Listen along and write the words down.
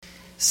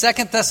2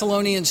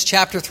 Thessalonians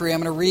chapter 3.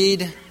 I'm going to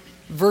read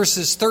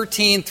verses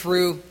 13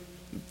 through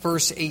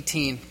verse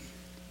 18.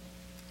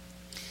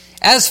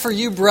 As for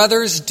you,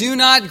 brothers, do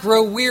not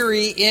grow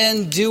weary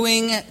in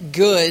doing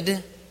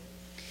good.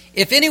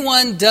 If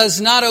anyone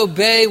does not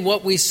obey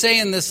what we say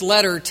in this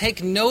letter,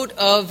 take note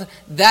of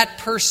that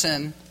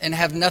person and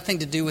have nothing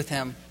to do with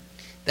him,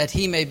 that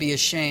he may be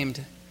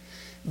ashamed.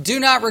 Do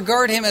not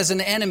regard him as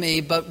an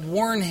enemy, but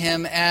warn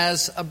him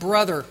as a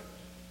brother.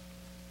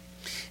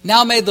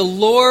 Now may the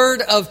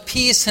Lord of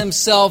peace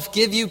himself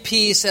give you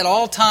peace at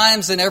all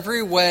times and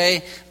every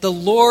way. The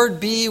Lord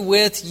be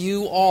with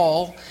you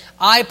all.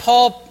 I,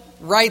 Paul,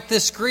 write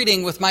this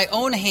greeting with my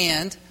own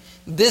hand.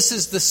 This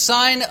is the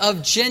sign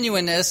of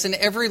genuineness in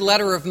every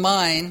letter of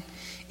mine.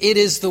 It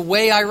is the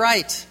way I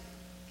write.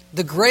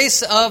 The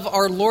grace of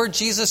our Lord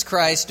Jesus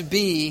Christ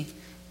be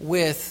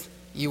with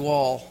you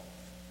all.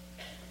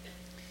 I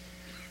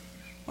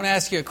want to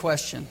ask you a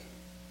question.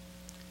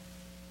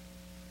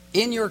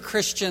 In your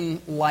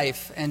Christian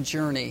life and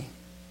journey,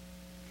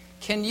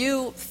 can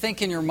you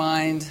think in your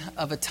mind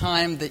of a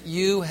time that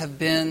you have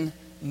been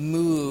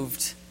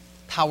moved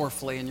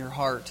powerfully in your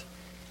heart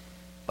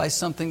by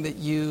something that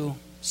you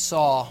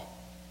saw,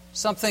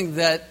 something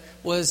that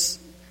was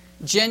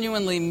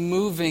genuinely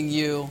moving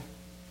you,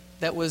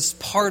 that was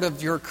part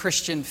of your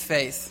Christian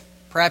faith?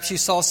 Perhaps you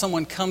saw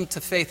someone come to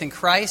faith in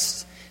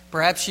Christ.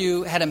 Perhaps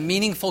you had a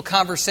meaningful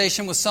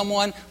conversation with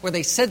someone where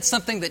they said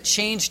something that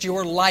changed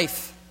your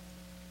life.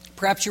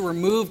 Perhaps you were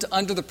moved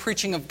under the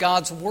preaching of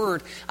God's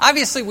Word.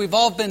 Obviously, we've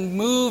all been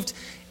moved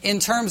in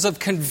terms of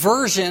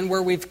conversion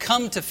where we've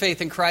come to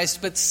faith in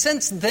Christ. But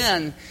since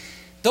then,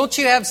 don't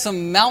you have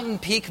some mountain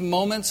peak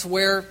moments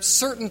where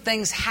certain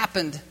things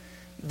happened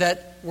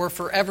that were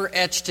forever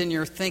etched in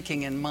your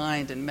thinking and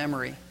mind and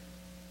memory?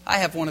 I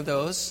have one of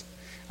those.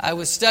 I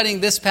was studying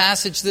this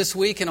passage this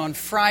week, and on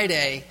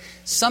Friday,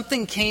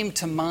 something came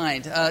to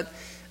mind,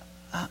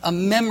 a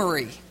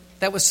memory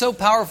that was so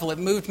powerful it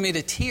moved me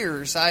to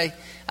tears.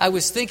 I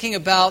was thinking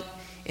about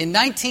in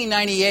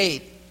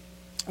 1998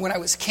 when I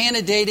was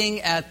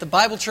candidating at the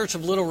Bible Church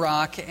of Little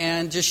Rock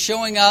and just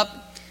showing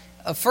up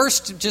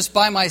first just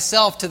by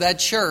myself to that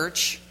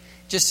church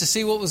just to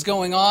see what was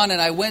going on.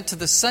 And I went to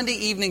the Sunday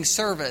evening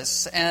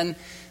service, and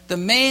the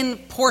main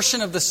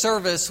portion of the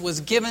service was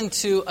given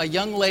to a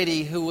young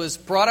lady who was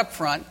brought up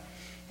front,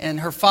 and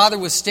her father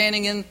was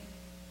standing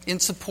in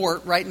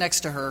support right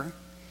next to her.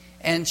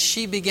 And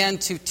she began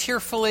to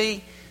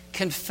tearfully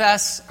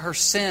confess her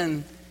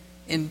sin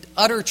in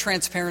utter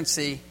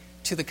transparency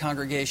to the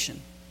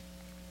congregation.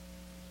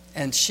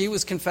 And she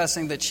was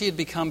confessing that she had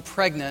become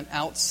pregnant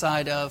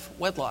outside of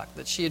wedlock,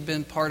 that she had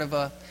been part of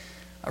a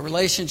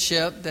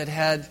relationship that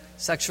had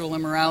sexual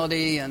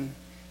immorality, and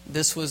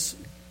this was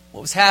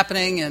what was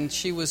happening, and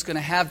she was going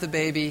to have the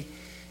baby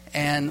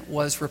and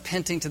was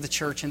repenting to the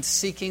church and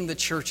seeking the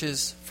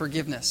church's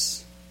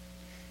forgiveness.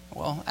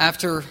 Well,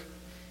 after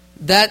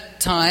that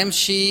time,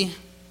 she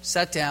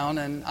sat down,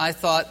 and I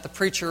thought the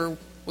preacher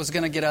was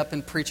going to get up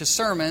and preach a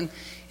sermon.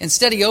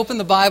 Instead, he opened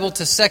the Bible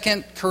to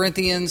 2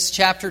 Corinthians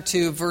chapter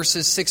 2,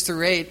 verses 6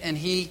 through 8, and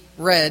he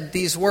read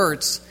these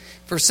words.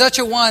 For such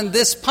a one,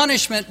 this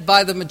punishment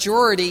by the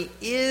majority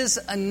is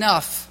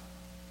enough,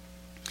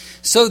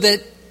 so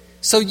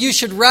you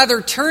should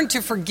rather turn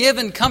to forgive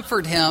and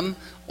comfort him,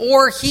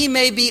 or he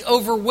may be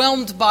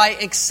overwhelmed by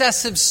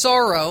excessive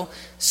sorrow.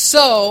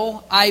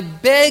 So I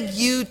beg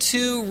you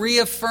to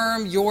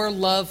reaffirm your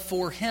love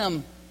for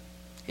him.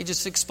 He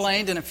just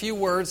explained in a few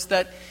words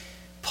that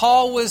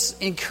Paul was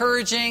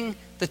encouraging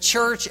the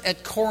church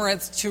at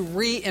Corinth to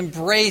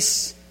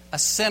re-embrace a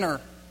sinner,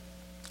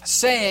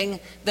 saying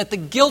that the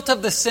guilt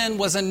of the sin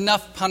was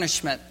enough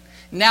punishment.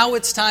 Now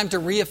it's time to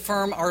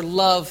reaffirm our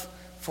love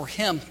for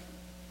him.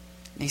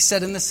 And he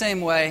said in the same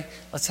way,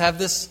 let's have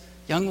this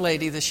young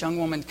lady, this young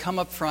woman come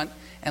up front,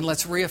 and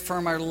let's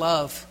reaffirm our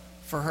love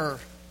for her.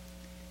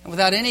 And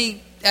without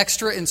any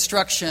extra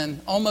instruction,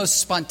 almost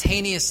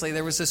spontaneously,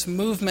 there was this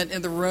movement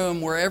in the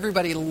room where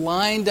everybody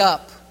lined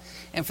up.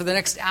 And for the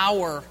next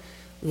hour,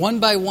 one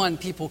by one,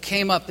 people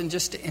came up and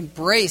just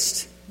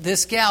embraced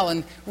this gal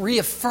and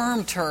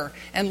reaffirmed her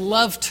and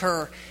loved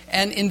her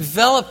and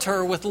enveloped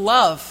her with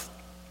love.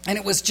 And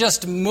it was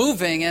just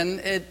moving, and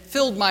it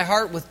filled my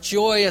heart with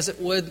joy as it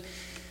would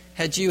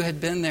had you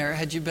been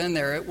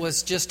there. It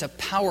was just a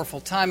powerful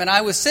time. And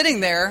I was sitting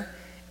there,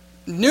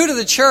 new to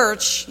the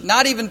church,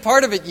 not even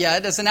part of it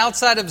yet, as an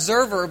outside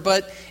observer,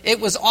 but it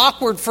was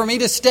awkward for me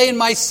to stay in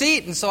my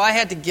seat. And so I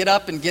had to get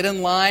up and get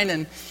in line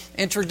and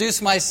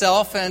introduce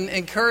myself and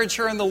encourage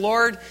her in the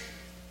Lord,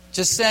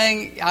 just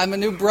saying, I'm a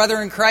new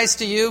brother in Christ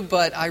to you,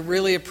 but I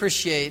really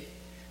appreciate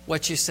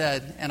what you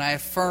said, and I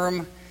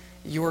affirm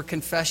your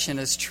confession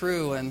as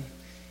true,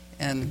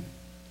 and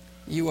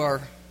you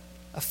are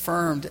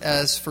affirmed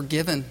as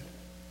forgiven.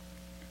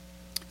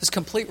 It was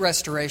complete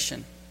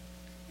restoration.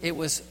 It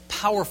was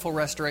powerful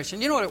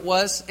restoration. You know what it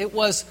was? It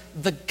was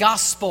the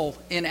gospel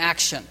in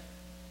action.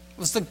 It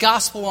was the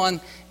gospel on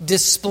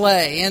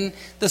display. And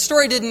the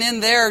story didn't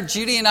end there.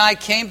 Judy and I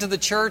came to the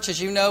church. As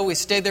you know, we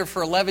stayed there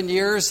for 11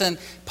 years. And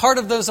part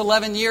of those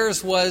 11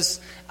 years was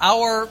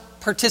our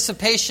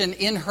participation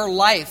in her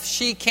life.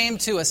 She came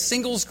to a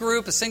singles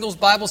group, a singles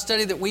Bible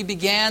study that we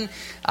began.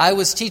 I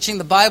was teaching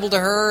the Bible to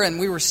her, and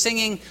we were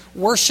singing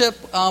worship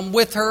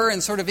with her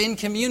and sort of in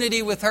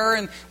community with her.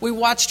 And we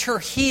watched her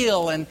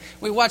heal, and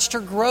we watched her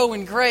grow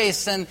in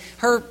grace and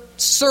her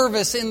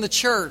service in the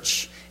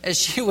church as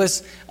she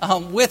was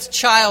with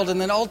child and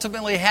then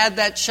ultimately had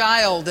that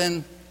child,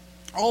 and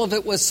all of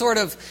it was sort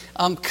of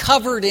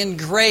covered in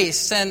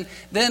grace. And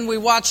then we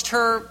watched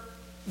her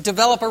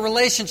develop a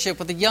relationship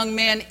with a young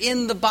man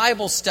in the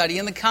Bible study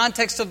in the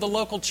context of the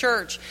local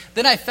church.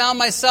 Then I found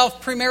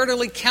myself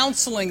premarital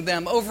counseling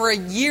them over a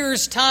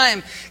year's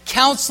time,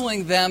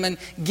 counseling them and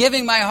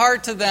giving my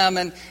heart to them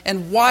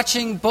and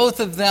watching both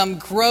of them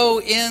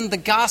grow in the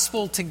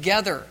gospel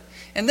together.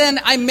 And then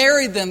I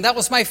married them. That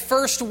was my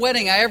first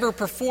wedding I ever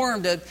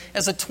performed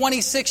as a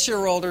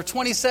 26-year-old or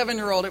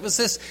 27-year-old. It was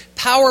this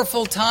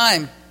powerful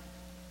time.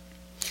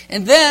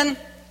 And then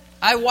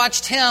I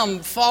watched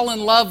him fall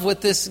in love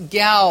with this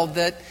gal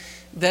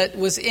that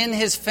was in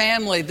his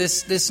family,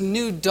 this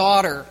new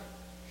daughter.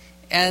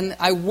 And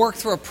I worked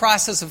through a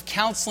process of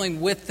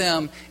counseling with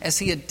them as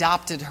he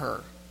adopted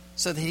her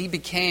so that he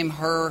became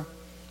her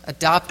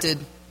adopted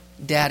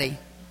daddy.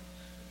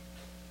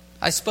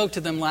 I spoke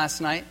to them last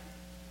night.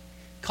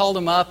 Called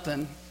them up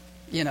and,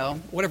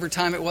 whatever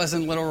time it was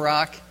in Little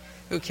Rock,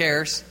 who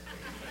cares?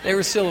 They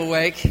were still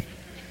awake.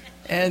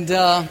 And,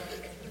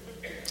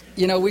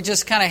 we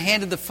just kind of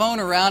handed the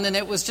phone around, and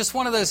it was just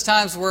one of those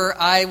times where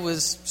I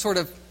was sort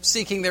of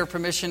seeking their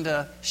permission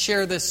to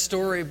share this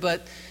story.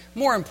 But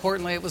more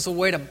importantly, it was a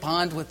way to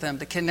bond with them,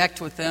 to connect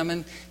with them,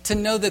 and to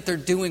know that they're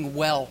doing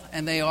well,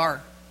 and they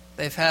are.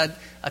 They've had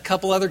a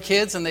couple other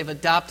kids, and they've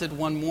adopted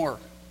one more.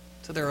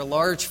 So they're a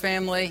large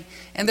family,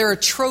 and they're a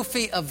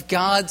trophy of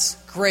God's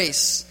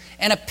grace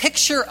and a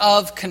picture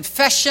of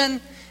confession,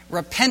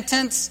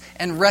 repentance,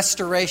 and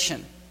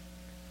restoration.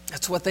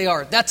 That's what they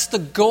are. That's the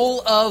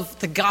goal of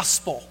the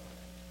gospel.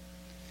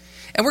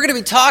 And we're going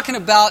to be talking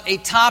about a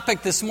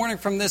topic this morning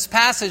from this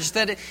passage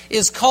that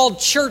is called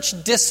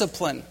church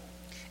discipline.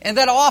 And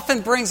that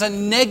often brings a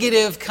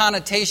negative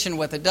connotation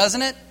with it,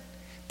 doesn't it?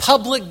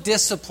 Public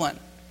discipline.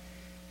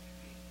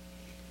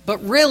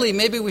 But really,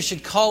 maybe we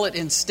should call it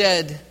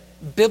instead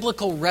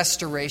biblical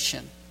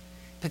restoration,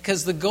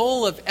 because the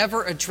goal of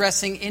ever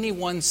addressing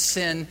anyone's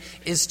sin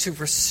is to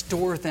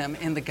restore them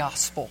in the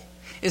gospel,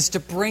 is to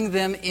bring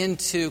them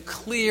into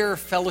clear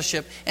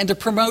fellowship and to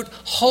promote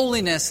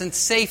holiness and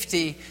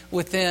safety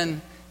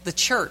within the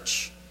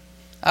church.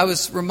 I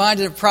was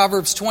reminded of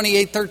Proverbs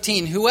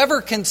 28:13.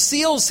 Whoever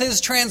conceals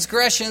his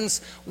transgressions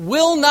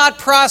will not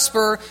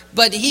prosper,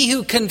 but he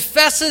who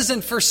confesses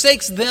and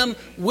forsakes them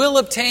will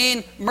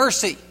obtain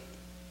mercy.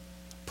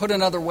 Put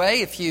another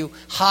way, if you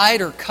hide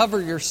or cover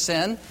your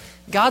sin,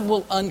 God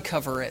will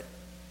uncover it.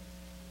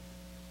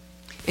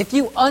 If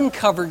you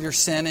uncover your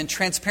sin in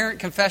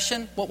transparent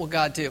confession, what will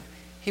God do?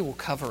 He will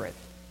cover it.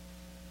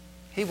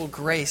 He will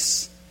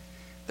grace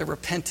the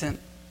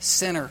repentant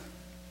sinner.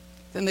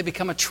 Then they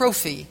become a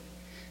trophy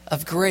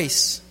of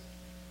grace.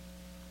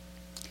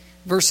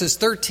 Verses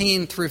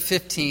 13 through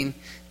 15,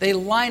 they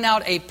line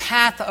out a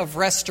path of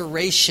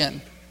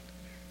restoration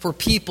for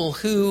people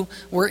who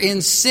were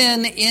in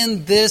sin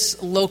in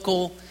this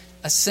local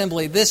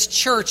assembly, this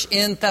church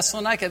in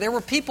Thessalonica. There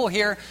were people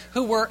here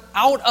who were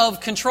out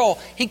of control.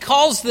 He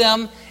calls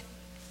them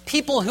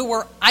people who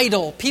were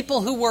idle,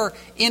 people who were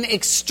in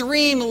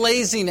extreme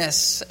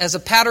laziness as a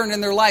pattern in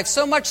their life,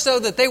 so much so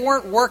that they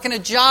weren't working a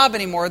job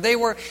anymore. They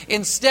were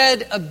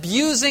instead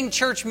abusing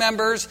church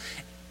members,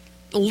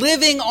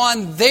 living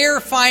on their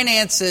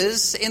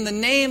finances in the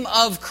name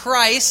of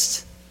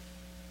Christ,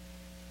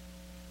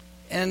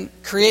 and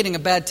creating a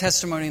bad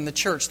testimony in the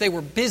church. They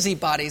were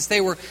busybodies. They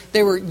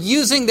were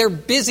using their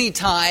busy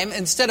time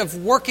instead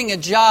of working a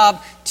job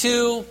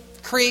to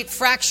create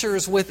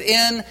fractures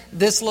within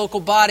this local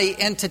body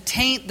and to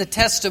taint the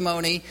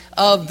testimony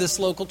of this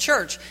local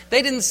church.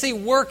 They didn't see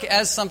work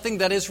as something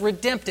that is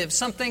redemptive,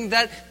 something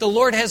that the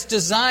Lord has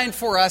designed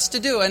for us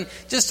to do. And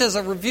just as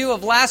a review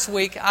of last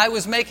week, I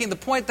was making the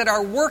point that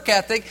our work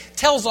ethic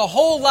tells a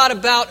whole lot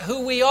about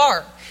who we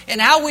are. And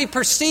how we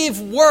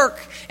perceive work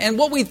and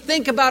what we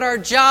think about our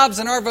jobs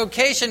and our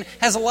vocation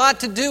has a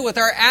lot to do with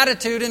our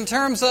attitude in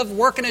terms of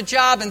working a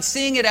job and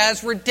seeing it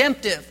as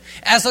redemptive,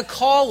 as a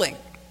calling.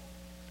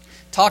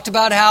 Talked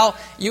about how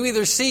you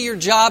either see your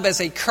job as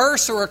a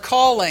curse or a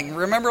calling.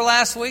 Remember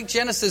last week,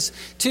 Genesis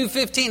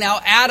 2:15, how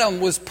Adam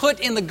was put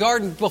in the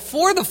garden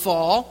before the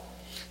fall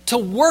to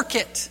work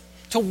it,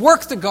 to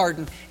work the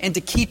garden and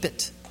to keep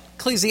it.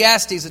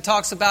 Ecclesiastes, it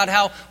talks about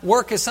how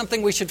work is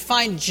something we should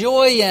find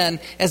joy in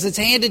as it's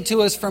handed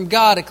to us from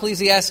God.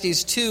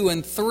 Ecclesiastes 2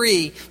 and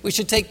 3, we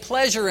should take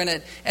pleasure in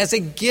it as a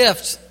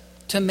gift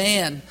to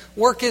man.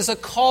 Work is a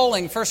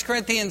calling. 1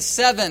 Corinthians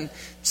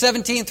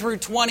 7:17 through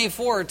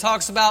 24, it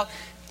talks about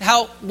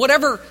how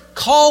whatever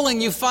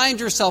calling you find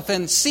yourself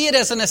in, see it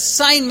as an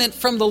assignment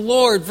from the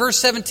Lord. Verse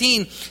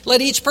 17,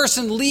 let each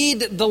person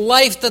lead the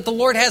life that the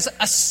Lord has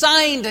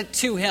assigned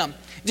to him.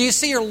 Do you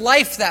see your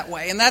life that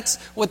way? And that's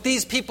what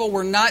these people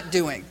were not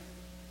doing.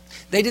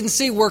 They didn't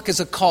see work as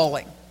a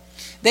calling.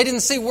 They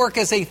didn't see work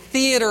as a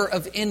theater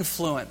of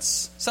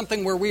influence,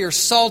 something where we are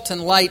salt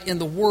and light in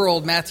the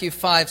world, Matthew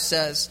 5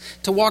 says,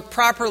 to walk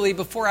properly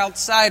before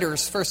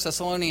outsiders, 1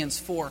 Thessalonians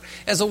 4,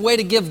 as a way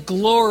to give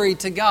glory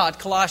to God,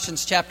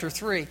 Colossians chapter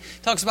 3.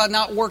 Talks about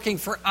not working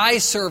for eye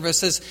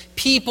service as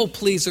people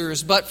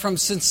pleasers, but from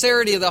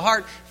sincerity of the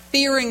heart,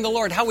 fearing the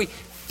Lord, how we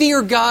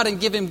fear God and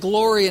give Him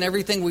glory in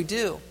everything we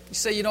do. You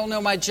say, you don't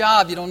know my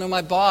job, you don't know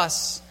my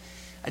boss.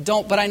 I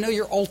don't, but I know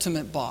your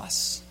ultimate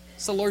boss.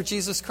 It's the Lord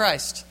Jesus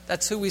Christ.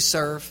 That's who we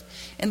serve.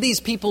 And these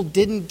people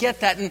didn't get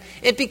that. And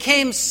it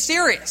became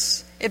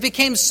serious. It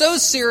became so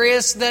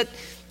serious that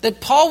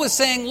Paul was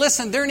saying,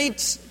 listen, there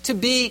needs to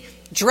be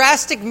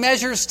drastic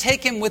measures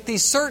taken with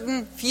these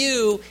certain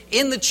few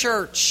in the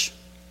church.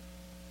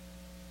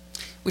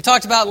 We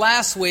talked about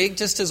last week,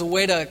 just as a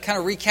way to kind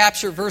of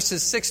recapture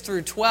verses 6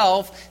 through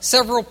 12,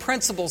 several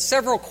principles,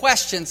 several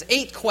questions,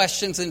 8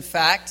 questions in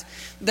fact,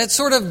 that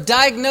sort of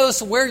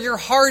diagnose where your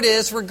heart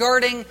is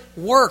regarding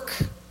work.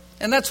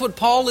 And that's what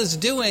Paul is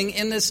doing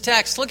in this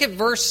text. Look at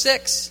verse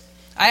 6.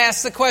 I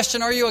ask the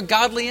question, are you a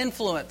godly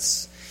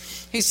influence?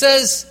 He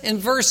says in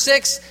verse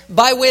 6,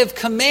 by way of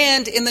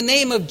command in the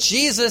name of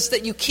Jesus,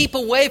 that you keep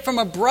away from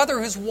a brother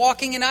who's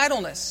walking in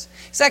idleness.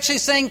 He's actually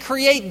saying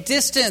create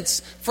distance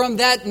from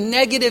that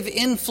negative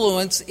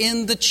influence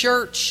in the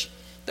church.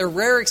 There are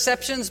rare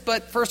exceptions,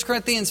 but 1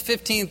 Corinthians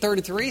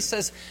 15:33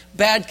 says,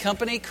 bad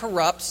company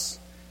corrupts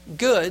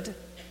good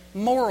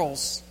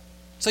morals.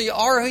 So you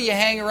are who you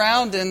hang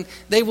around, and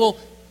they will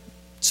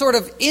sort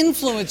of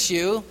influence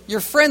you. Your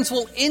friends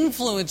will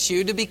influence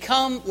you to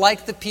become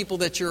like the people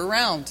that you're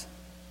around.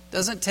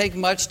 Doesn't take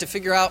much to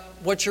figure out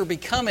what you're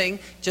becoming.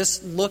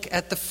 Just look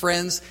at the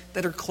friends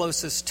that are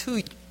closest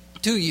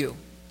to you.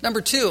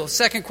 Number 2,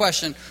 second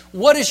question.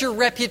 What is your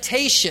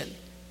reputation?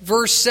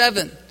 Verse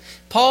 7.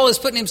 Paul is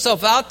putting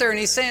himself out there and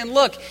he's saying,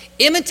 look,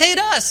 imitate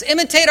us.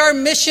 Imitate our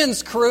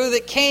missions crew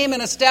that came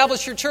and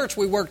established your church.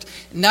 We worked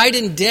night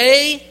and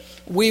day.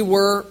 We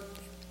were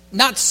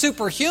not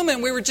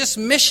superhuman. We were just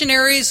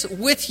missionaries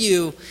with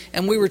you,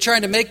 and we were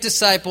trying to make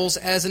disciples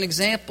as an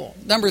example.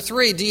 Number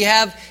 3, do you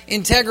have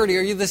integrity?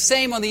 Are you the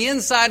same on the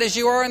inside as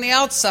you are on the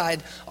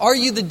outside? Are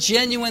you the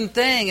genuine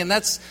thing? And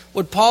that's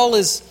what Paul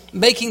is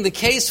making the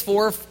case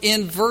for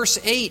in verse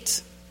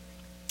 8.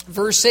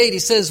 Verse 8, he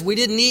says, we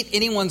didn't eat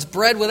anyone's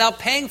bread without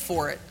paying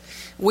for it.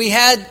 We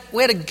had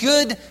a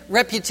good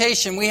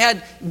reputation. We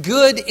had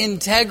good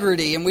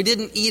integrity, and we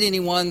didn't eat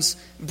anyone's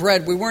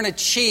bread. We weren't a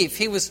chief.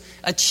 He was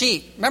a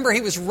cheat. Remember,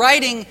 he was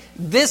writing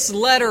this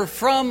letter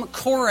from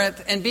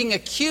Corinth and being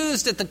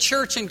accused at the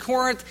church in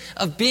Corinth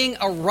of being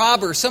a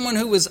robber, someone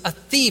who was a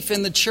thief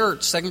in the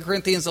church, 2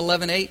 Corinthians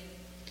 11:8.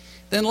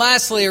 Then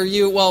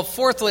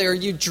fourthly, are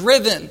you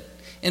driven?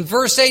 In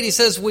verse 8, he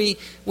says, we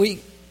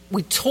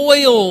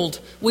toiled,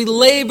 we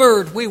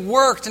labored, we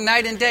worked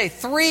night and day.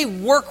 3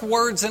 work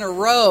words in a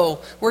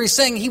row where he's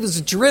saying he was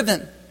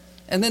driven.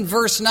 And then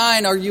verse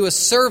 9, are you a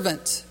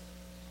servant?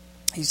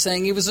 He's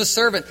saying he was a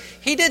servant.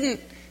 He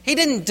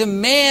didn't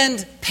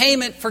demand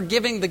payment for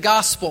giving the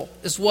gospel,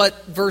 is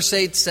what verse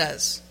 8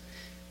 says.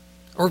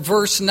 Or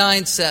verse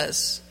 9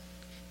 says.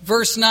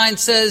 Verse 9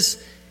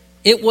 says,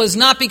 it was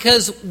not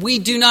because we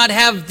do not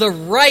have the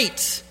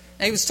right.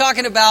 And he was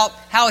talking about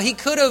how he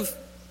could have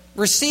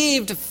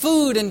received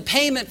food and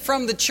payment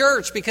from the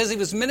church because he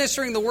was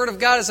ministering the word of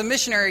God as a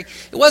missionary.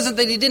 It wasn't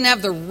that he didn't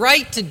have the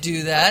right to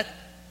do that,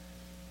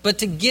 but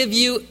to give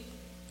you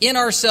in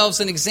ourselves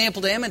an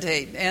example to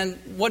imitate. And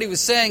what he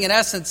was saying in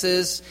essence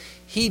is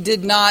he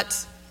did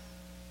not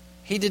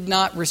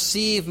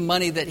receive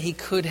money that he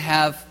could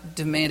have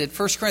demanded.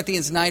 1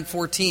 Corinthians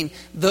 9:14,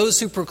 those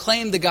who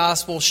proclaim the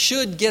gospel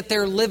should get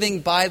their living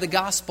by the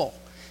gospel.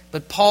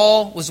 But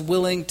Paul was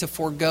willing to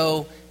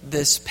forego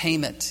this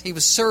payment. He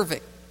was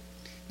serving.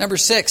 Number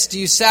 6, do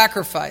you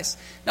sacrifice?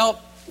 Now,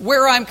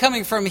 where I'm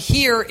coming from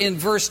here in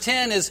verse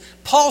 10 is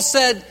Paul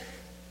said,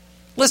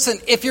 listen,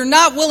 if you're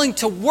not willing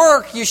to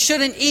work, you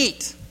shouldn't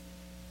eat.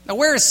 Now,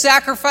 where is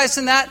sacrifice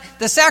in that?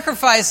 The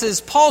sacrifice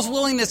is Paul's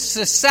willingness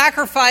to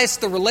sacrifice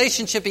the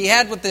relationship he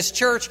had with this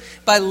church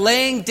by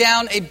laying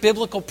down a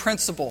biblical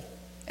principle.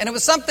 And it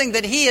was something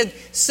that he had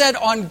said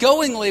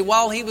ongoingly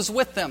while he was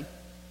with them.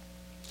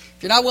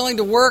 If you're not willing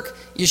to work,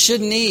 you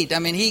shouldn't eat. I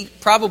mean, he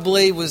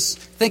probably was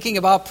thinking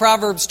about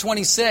Proverbs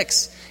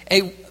 26,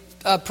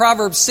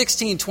 Proverbs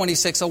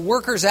 16:26. A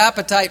worker's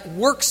appetite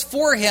works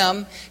for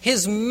him.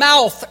 His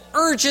mouth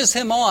urges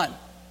him on.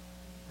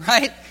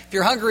 Right? If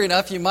you're hungry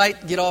enough, you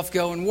might get off,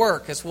 go and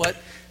work, is what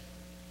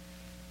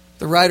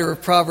the writer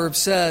of Proverbs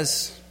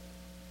says.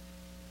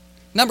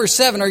 Number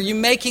 7, are you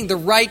making the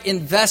right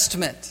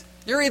investment?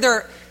 You're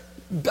either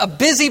a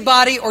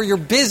busybody or you're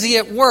busy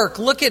at work.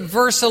 Look at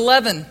verse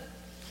 11.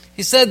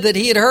 He said that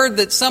he had heard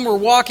that some were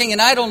walking in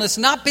idleness,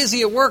 not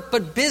busy at work,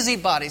 but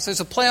busybodies. There's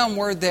a play on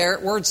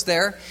words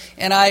there.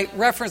 And I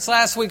referenced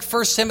last week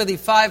 1 Timothy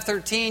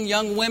 5:13,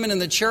 young women in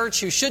the church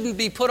who shouldn't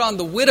be put on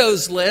the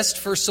widow's list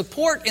for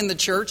support in the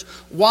church.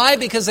 Why?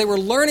 Because they were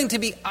learning to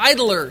be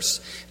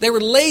idlers. They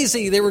were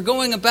lazy. They were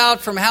going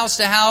about from house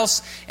to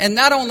house. And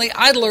not only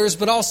idlers,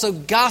 but also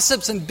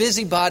gossips and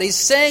busybodies,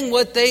 saying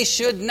what they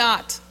should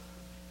not.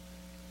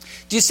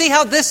 Do you see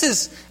how this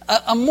is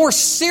a more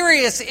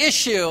serious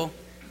issue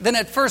than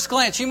at first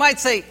glance? You might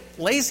say,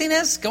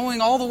 laziness,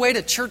 going all the way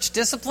to church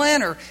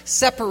discipline or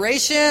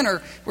separation,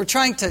 or we're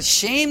trying to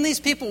shame these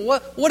people.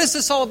 What is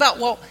this all about?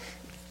 Well,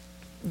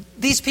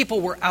 these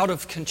people were out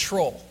of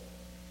control.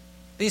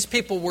 These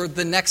people were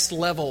the next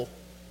level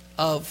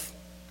of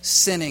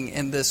sinning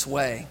in this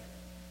way.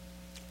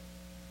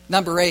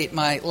 Number 8,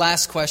 my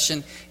last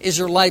question, is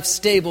your life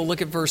stable?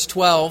 Look at verse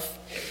 12.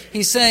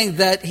 He's saying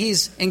that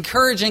he's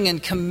encouraging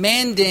and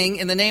commanding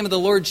in the name of the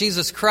Lord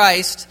Jesus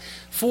Christ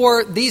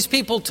for these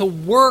people to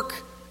work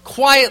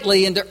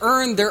quietly and to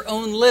earn their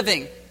own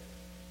living,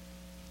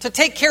 to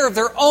take care of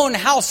their own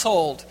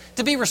household,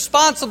 to be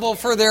responsible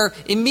for their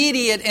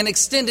immediate and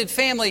extended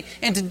family,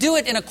 and to do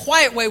it in a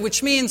quiet way,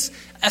 which means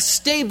a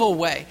stable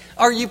way.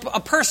 Are you a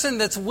person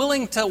that's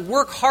willing to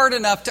work hard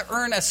enough to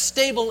earn a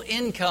stable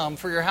income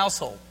for your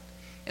household?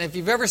 And if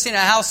you've ever seen a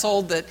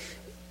household that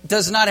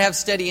does not have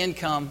steady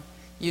income,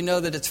 you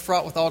know that it's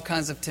fraught with all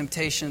kinds of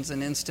temptations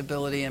and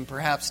instability and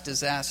perhaps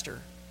disaster.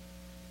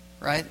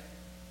 Right?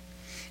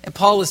 And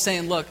Paul is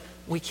saying, look,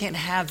 we can't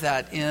have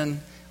that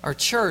in our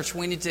church.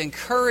 We need to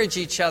encourage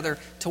each other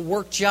to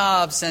work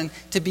jobs and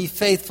to be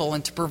faithful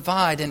and to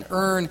provide and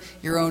earn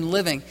your own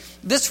living.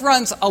 This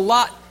runs a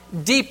lot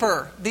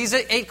deeper. These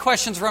 8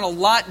 questions run a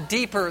lot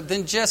deeper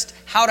than just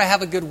how to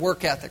have a good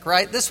work ethic,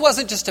 right? This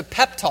wasn't just a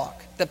pep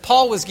talk that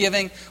Paul was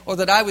giving or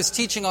that I was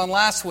teaching on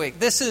last week.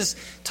 This is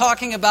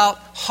talking about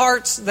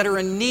hearts that are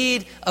in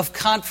need of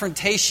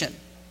confrontation.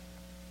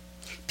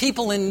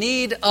 People in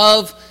need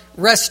of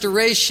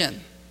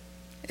restoration.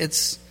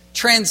 It's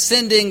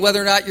transcending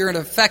whether or not you're an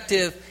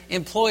effective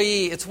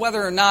employee. It's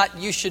whether or not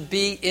you should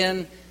be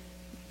in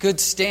good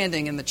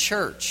standing in the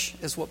church,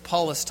 is what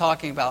Paul is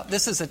talking about.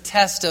 This is a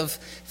test of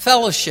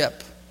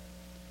fellowship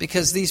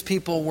because these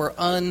people were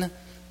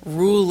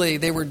unruly.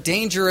 They were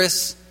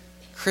dangerous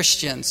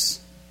Christians.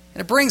 And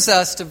it brings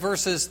us to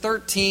verses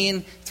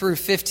 13 through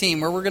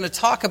 15, where we're going to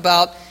talk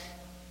about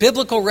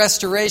biblical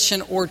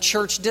restoration or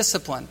church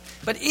discipline.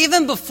 But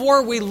even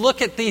before we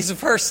look at these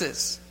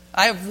verses,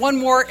 I have one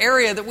more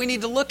area that we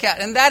need to look at,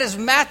 and that is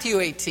Matthew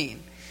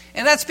 18.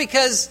 And that's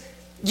because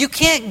you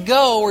can't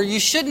go, or you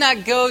should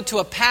not go, to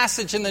a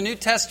passage in the New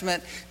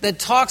Testament that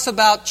talks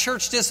about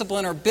church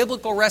discipline or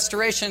biblical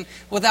restoration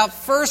without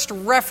first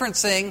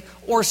referencing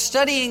or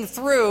studying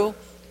through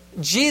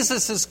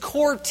Jesus'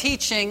 core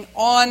teaching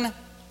on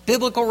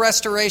biblical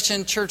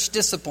restoration, church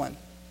discipline.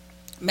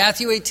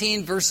 Matthew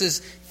 18, verses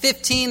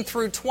 15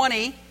 through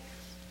 20,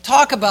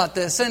 talk about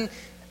this. And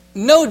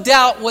no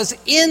doubt was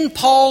in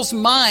Paul's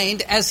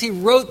mind as he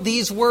wrote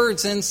these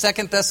words in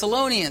 2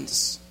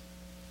 Thessalonians.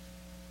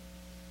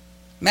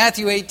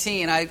 Matthew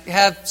 18, I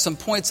have some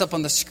points up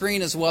on the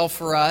screen as well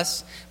for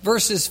us.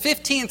 Verses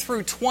 15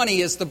 through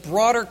 20 is the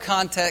broader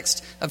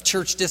context of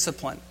church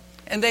discipline.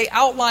 And they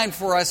outline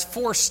for us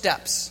 4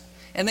 steps.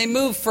 And they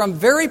move from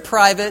very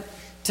private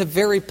to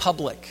very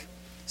public.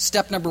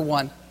 Step number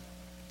 1.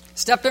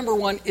 Step number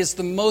 1 is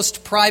the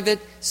most private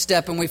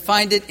step, and we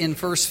find it in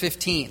verse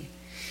 15.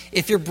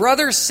 If your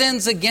brother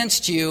sins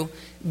against you,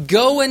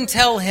 go and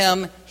tell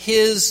him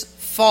his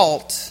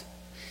fault.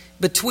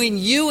 Between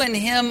you and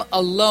him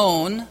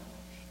alone,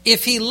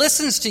 if he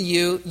listens to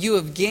you, you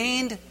have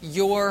gained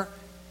your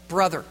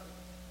brother.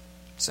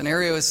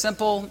 Scenario is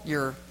simple.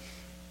 You're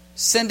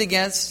sinned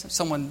against.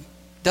 Someone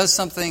does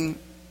something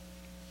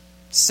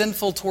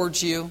sinful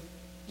towards you.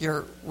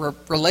 Your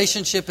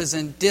relationship is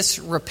in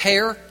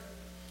disrepair.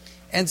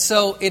 And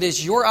so it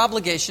is your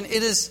obligation,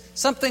 it is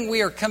something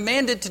we are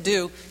commanded to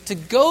do, to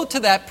go to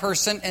that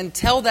person and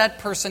tell that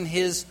person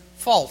his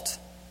fault.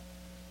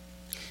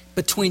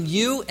 Between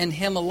you and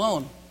him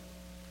alone.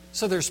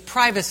 So there's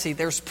privacy,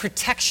 there's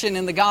protection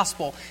in the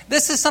gospel.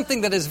 This is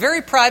something that is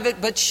very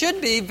private, but should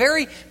be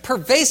very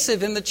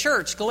pervasive in the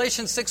church.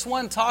 Galatians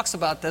 6:1 talks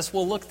about this.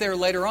 We'll look there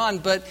later on.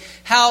 But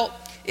how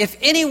if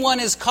anyone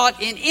is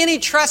caught in any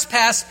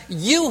trespass,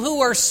 you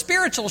who are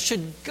spiritual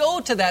should go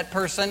to that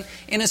person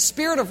in a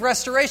spirit of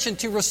restoration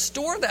to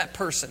restore that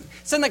person.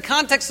 It's in the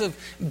context of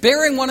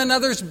bearing one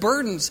another's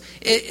burdens.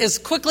 As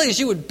quickly as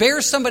you would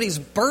bear somebody's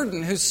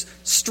burden who's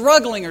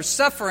struggling or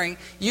suffering,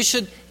 you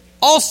should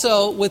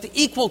also, with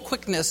equal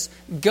quickness,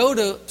 go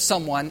to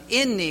someone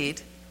in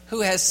need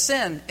who has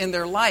sin in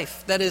their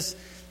life that is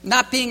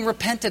not being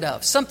repented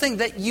of. Something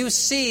that you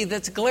see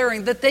that's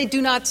glaring, that they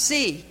do not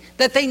see,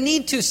 that they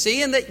need to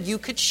see, and that you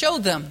could show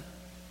them.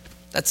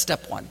 That's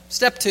step 1.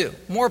 Step 2,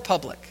 more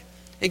public.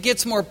 It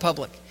gets more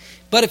public.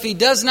 But if he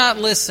does not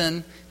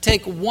listen,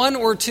 take 1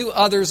 or 2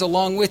 others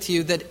along with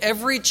you, that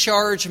every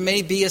charge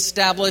may be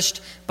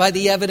established by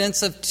the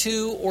evidence of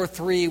 2 or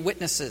 3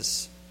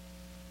 witnesses.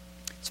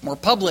 It's more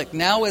public.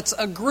 Now it's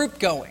a group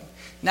going.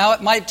 Now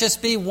it might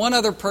just be one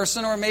other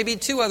person or maybe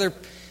two other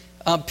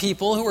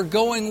people who are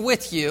going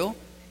with you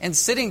and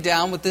sitting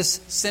down with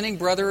this sinning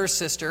brother or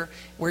sister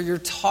where you're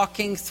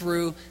talking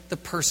through the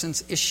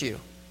person's issue.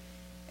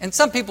 And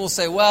some people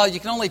say, well, you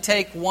can only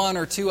take one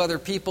or two other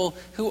people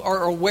who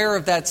are aware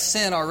of that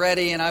sin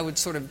already, and I would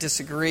sort of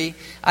disagree.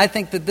 I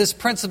think that this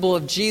principle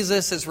of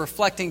Jesus is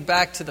reflecting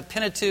back to the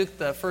Pentateuch,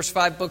 the first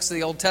 5 books of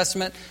the Old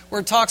Testament,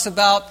 where it talks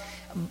about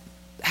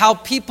how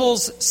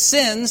people's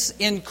sins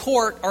in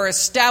court are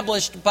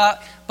established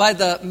by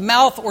the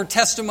mouth or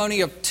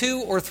testimony of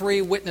 2 or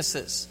 3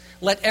 witnesses.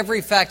 Let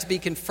every fact be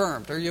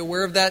confirmed. Are you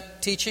aware of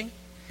that teaching?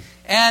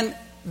 And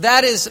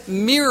that is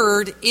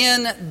mirrored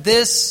in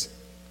this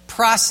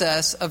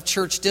process of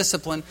church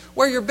discipline,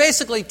 where you're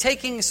basically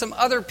taking some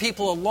other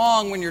people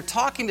along when you're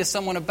talking to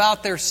someone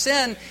about their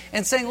sin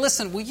and saying,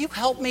 listen, will you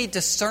help me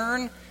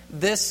discern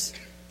this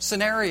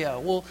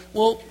scenario?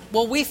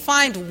 Will we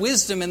find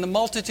wisdom in the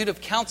multitude of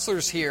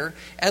counselors here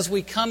as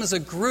we come as a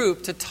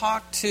group to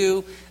talk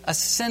to a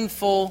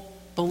sinful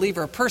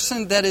believer, a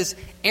person that is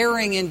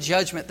erring in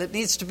judgment, that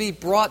needs to be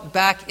brought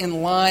back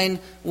in line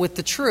with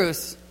the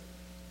truth?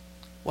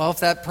 Well,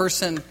 if that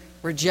person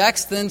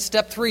rejects, then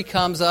step 3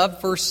 comes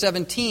up, verse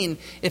 17.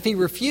 If he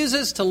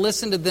refuses to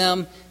listen to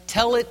them,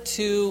 tell it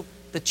to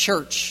the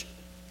church.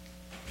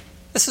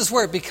 This is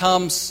where it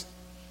becomes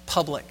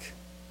public.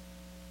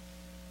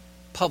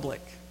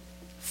 Public.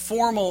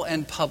 Formal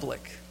and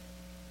public.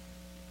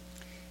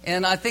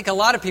 And I think a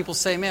lot of people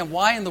say, man,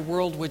 why in the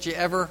world would you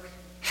ever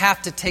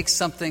have to take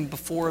something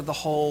before the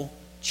whole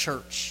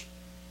church?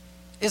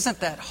 Isn't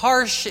that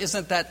harsh?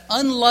 Isn't that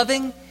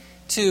unloving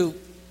to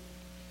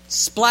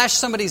splash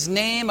somebody's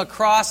name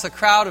across a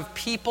crowd of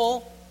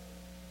people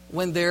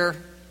when they're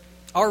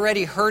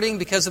already hurting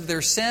because of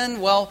their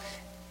sin? Well,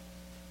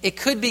 it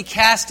could be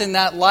cast in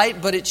that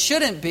light, but it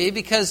shouldn't be,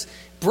 because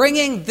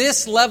bringing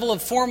this level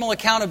of formal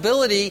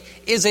accountability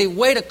is a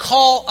way to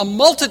call a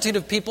multitude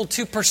of people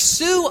to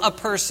pursue a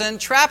person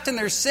trapped in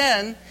their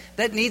sin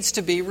that needs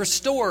to be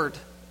restored.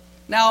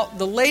 Now,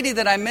 the lady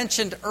that I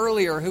mentioned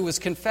earlier who was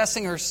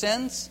confessing her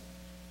sins,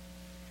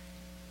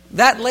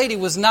 that lady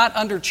was not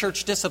under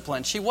church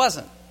discipline. She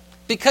wasn't.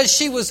 Because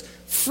she was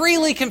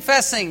freely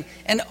confessing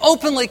and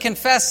openly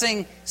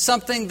confessing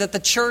something that the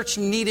church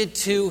needed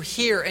to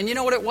hear. And you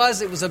know what it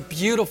was? It was a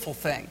beautiful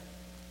thing.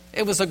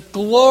 It was a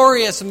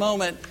glorious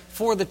moment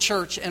for the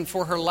church and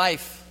for her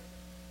life.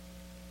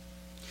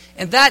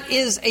 And that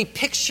is a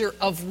picture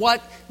of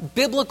what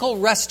biblical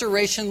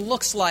restoration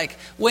looks like.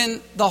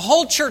 When the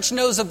whole church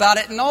knows about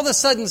it and all of a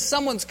sudden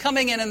someone's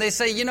coming in and they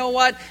say, you know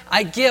what?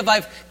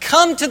 I've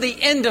come to the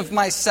end of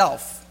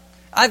myself.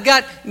 I've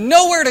got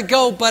nowhere to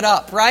go but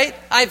up, right?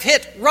 I've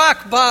hit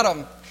rock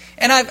bottom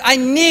and I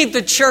need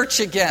the church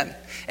again.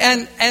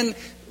 And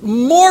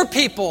more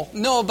people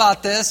know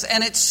about this,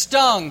 and it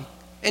stung.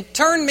 It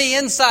turned me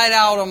inside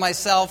out on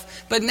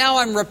myself, but now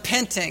I'm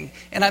repenting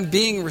and I'm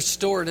being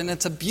restored, and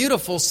it's a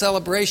beautiful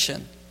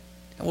celebration.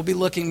 And we'll be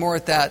looking more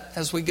at that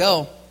as we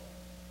go.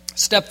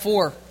 Step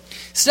 4.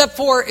 Step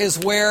 4 is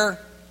where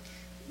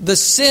the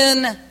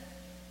sin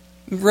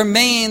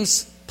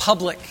remains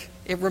public.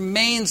 It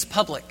remains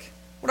public.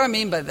 What do I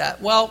mean by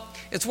that? Well,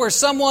 it's where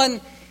someone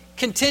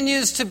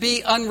continues to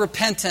be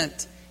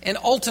unrepentant, and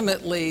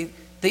ultimately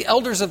the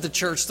elders of the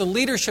church, the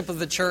leadership of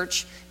the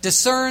church,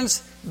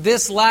 discerns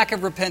this lack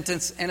of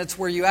repentance, and it's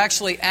where you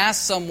actually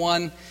ask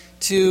someone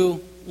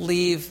to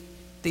leave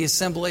the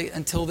assembly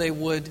until they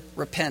would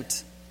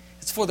repent.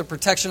 It's for the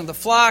protection of the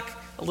flock.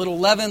 A little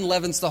leaven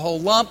leavens the whole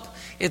lump.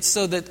 It's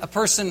so that a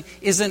person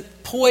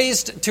isn't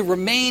poised to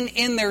remain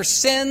in their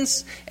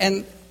sins,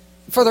 and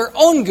for their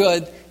own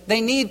good,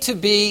 they need to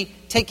be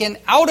taken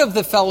out of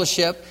the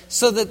fellowship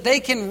so that they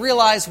can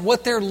realize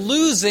what they're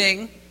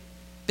losing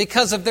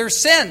because of their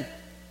sin.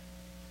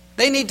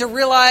 They need to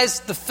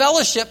realize the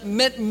fellowship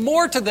meant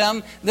more to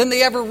them than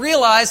they ever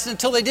realized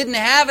until they didn't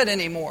have it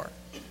anymore.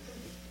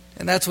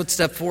 And that's what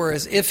step 4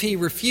 is. If he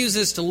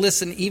refuses to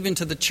listen even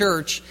to the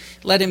church,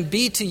 let him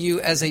be to you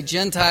as a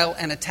Gentile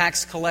and a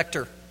tax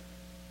collector.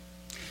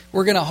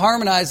 We're going to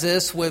harmonize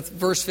this with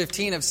verse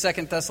 15 of 2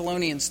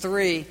 Thessalonians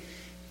 3,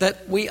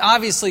 that we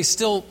obviously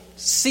still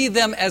see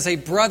them as a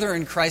brother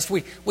in Christ.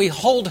 We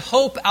hold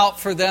hope out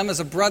for them as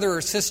a brother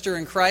or sister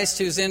in Christ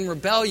who's in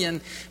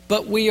rebellion,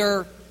 but we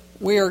are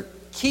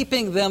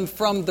keeping them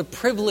from the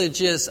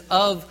privileges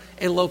of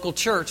a local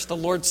church, the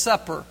Lord's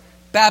Supper,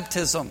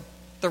 baptism,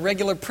 the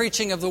regular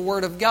preaching of the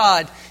Word of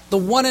God, the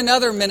one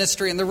another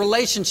ministry, and the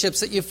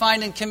relationships that you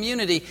find in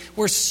community.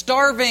 We're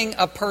starving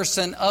a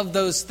person of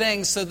those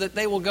things so that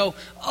they will go,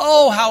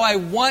 oh, how I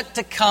want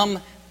to come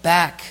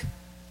back.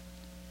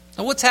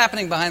 Now, what's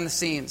happening behind the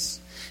scenes?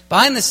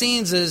 Behind the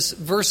scenes is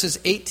verses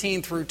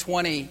 18 through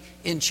 20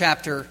 in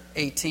chapter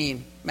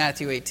 18,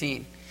 Matthew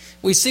 18.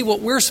 We see what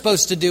we're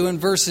supposed to do in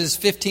verses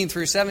 15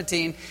 through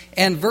 17,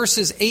 and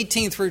verses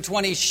 18 through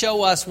 20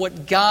 show us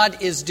what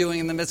God is doing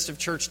in the midst of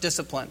church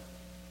discipline.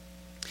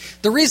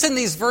 The reason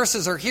these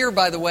verses are here,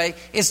 by the way,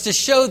 is to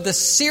show the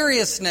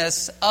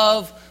seriousness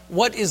of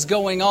what is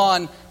going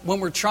on when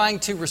we're trying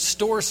to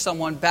restore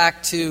someone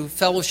back to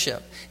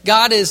fellowship.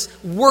 God is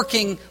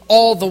working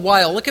all the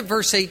while. Look at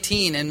verse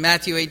 18 in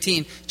Matthew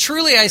 18.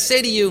 Truly I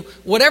say to you,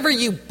 whatever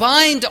you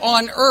bind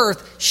on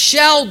earth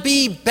shall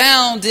be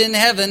bound in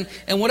heaven,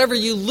 and whatever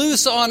you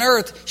loose on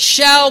earth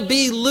shall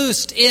be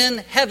loosed in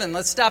heaven.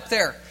 Let's stop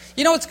there.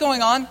 You know what's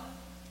going on?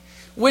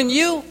 When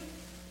you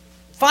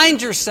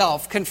find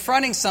yourself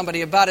confronting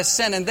somebody about a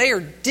sin and they are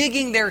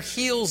digging their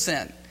heels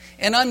in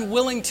and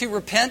unwilling to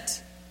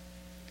repent,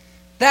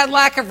 that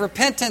lack of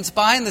repentance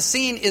behind the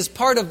scene is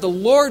part of the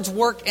Lord's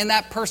work in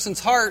that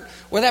person's heart,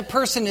 where that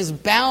person is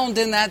bound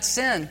in that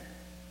sin.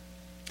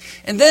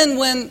 And then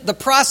when the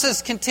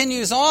process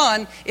continues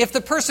on, if the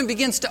person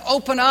begins to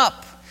open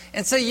up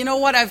and say, you know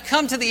what, I've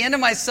come to the end of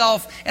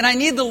myself and I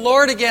need the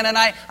Lord again, and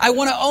I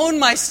want to own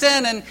my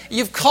sin, and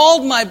you've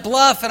called my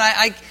bluff and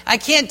I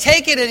can't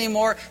take it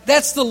anymore,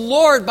 that's the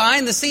Lord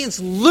behind the scenes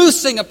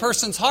loosing a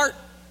person's heart.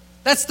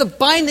 That's the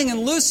binding and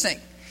loosing.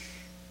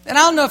 And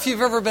I don't know if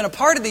you've ever been a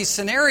part of these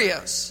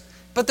scenarios,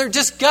 but they're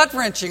just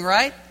gut-wrenching,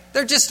 right?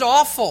 They're just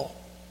awful.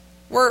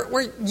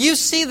 Where you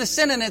see the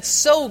sin and it's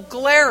so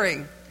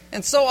glaring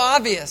and so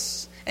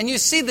obvious, and you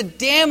see the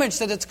damage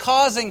that it's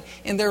causing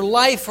in their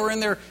life or in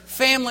their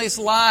family's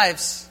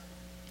lives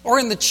or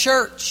in the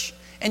church,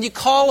 and you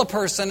call a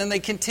person and they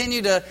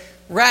continue to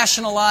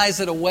rationalize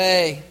it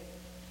away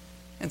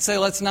and say,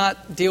 let's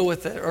not deal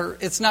with it, or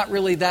it's not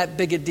really that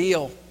big a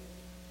deal.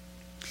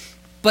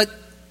 But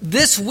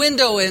this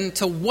window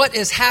into what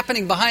is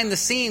happening behind the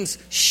scenes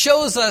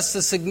shows us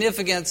the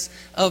significance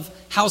of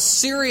how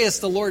serious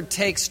the Lord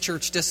takes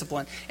church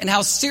discipline and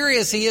how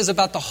serious He is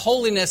about the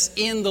holiness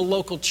in the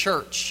local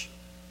church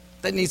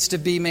that needs to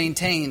be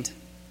maintained.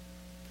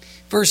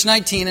 Verse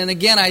 19, and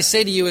again I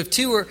say to you, if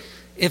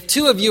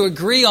two of you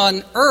agree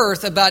on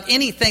earth about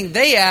anything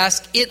they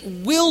ask, it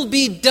will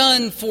be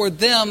done for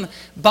them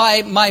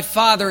by my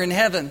Father in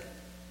heaven.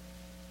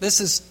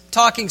 This is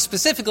talking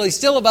specifically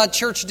still about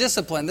church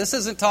discipline. This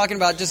isn't talking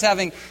about just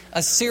having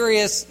a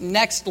serious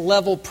next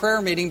level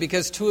prayer meeting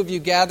because two of you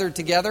gathered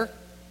together.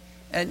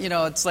 And,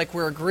 it's like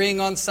we're agreeing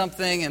on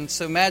something and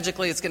so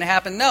magically it's going to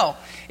happen. No,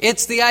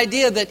 it's the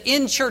idea that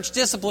in church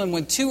discipline,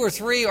 when two or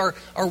three are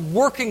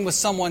working with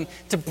someone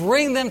to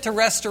bring them to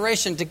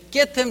restoration, to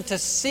get them to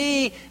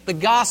see the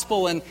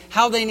gospel and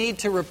how they need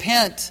to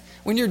repent,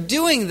 when you're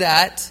doing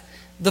that,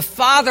 the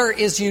Father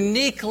is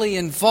uniquely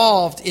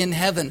involved in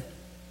heaven.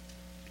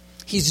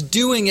 He's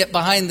doing it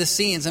behind the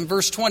scenes. In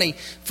verse 20,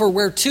 for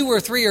where two or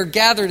three are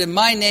gathered in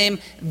my name,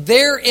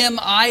 there am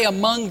I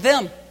among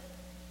them.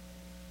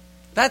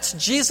 That's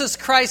Jesus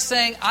Christ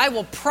saying, I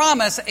will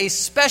promise a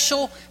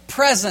special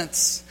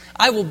presence.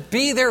 I will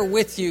be there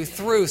with you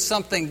through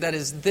something that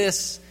is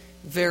this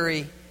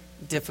very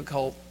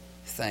difficult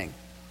thing.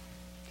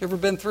 You ever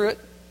been through it?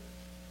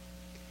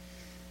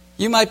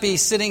 You might be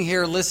sitting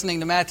here listening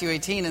to Matthew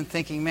 18 and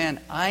thinking,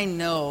 man, I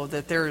know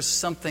that there is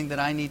something that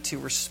I need to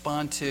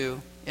respond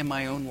to in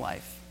my own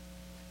life.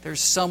 There's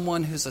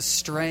someone who's a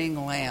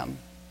straying lamb.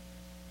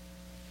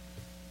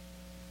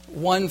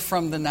 One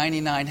from the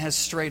 99 has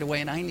strayed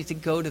away, and I need to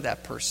go to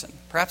that person.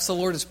 Perhaps the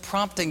Lord is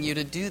prompting you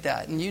to do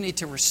that, and you need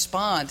to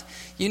respond.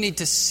 You need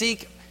to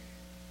seek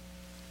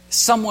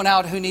someone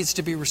out who needs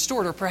to be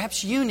restored, or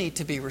perhaps you need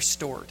to be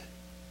restored.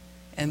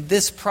 And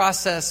this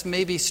process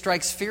maybe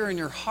strikes fear in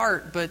your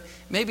heart, but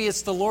maybe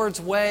it's the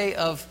Lord's way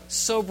of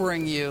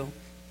sobering you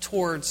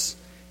towards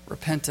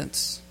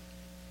repentance.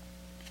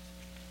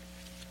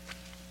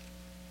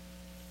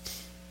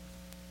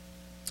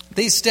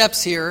 These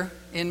steps here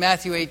in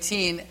Matthew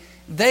 18,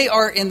 they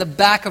are in the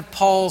back of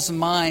Paul's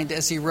mind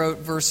as he wrote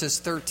verses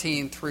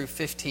 13 through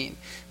 15.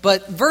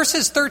 But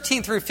verses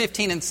 13 through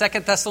 15 in 2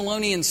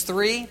 Thessalonians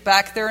 3,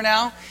 back there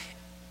now,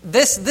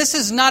 this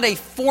is not a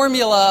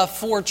formula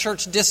for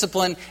church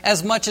discipline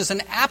as much as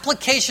an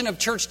application of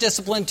church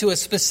discipline to a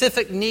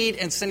specific need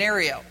and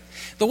scenario.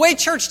 The way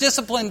church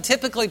discipline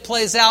typically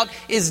plays out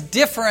is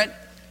different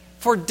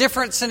for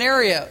different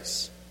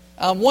scenarios.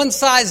 One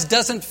size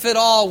doesn't fit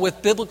all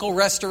with biblical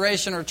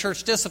restoration or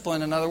church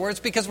discipline, in other words,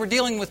 because we're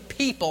dealing with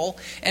people,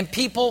 and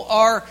people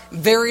are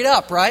varied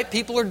up, right?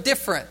 People are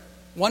different,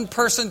 one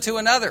person to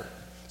another.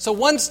 So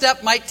one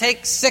step might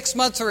take 6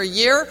 months or a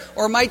year,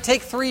 or it might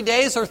take 3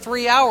 days or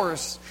 3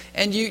 hours.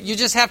 And you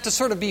just have to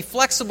sort of be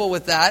flexible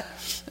with that.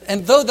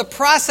 And though the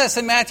process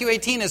in Matthew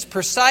 18 is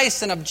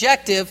precise and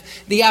objective,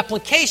 the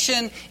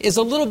application is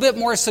a little bit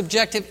more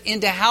subjective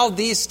into how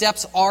these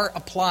steps are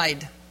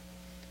applied.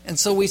 And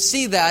so we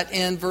see that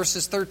in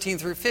verses 13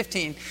 through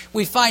 15.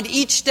 We find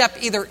each step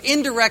either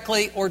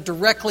indirectly or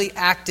directly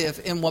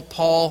active in what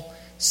Paul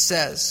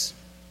says.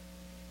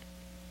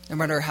 No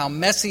matter how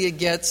messy it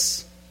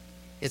gets,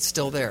 it's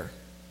still there.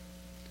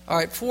 All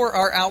right, for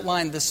our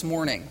outline this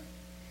morning,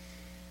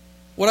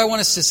 what I want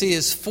us to see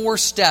is 4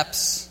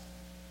 steps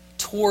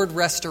toward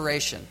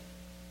restoration,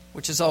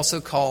 which is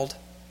also called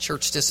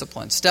church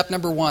discipline. Step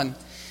number 1,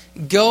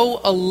 go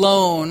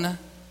alone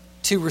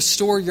to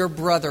restore your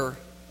brother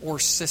or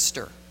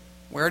sister.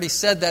 We already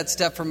said that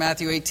step from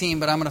Matthew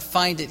 18, but I'm going to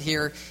find it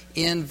here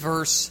in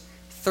verse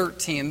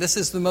 13. This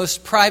is the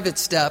most private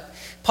step.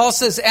 Paul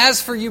says,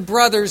 "As for you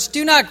brothers,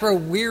 do not grow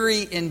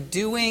weary in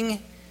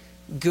doing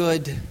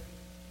good."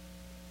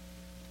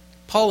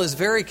 Paul is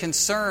very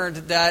concerned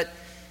that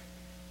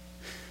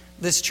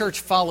this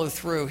church follow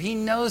through. He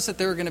knows that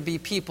there are going to be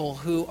people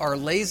who are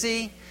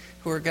lazy,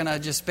 who are going to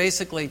just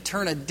basically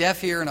turn a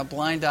deaf ear and a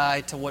blind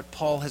eye to what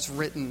Paul has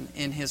written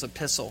in his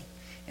epistle.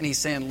 And he's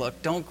saying,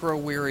 look, don't grow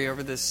weary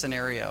over this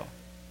scenario.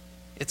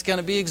 It's going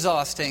to be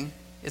exhausting.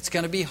 It's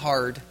going to be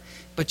hard.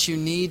 But you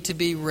need to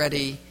be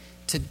ready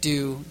to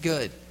do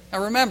good.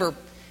 Now remember,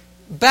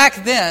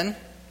 back then,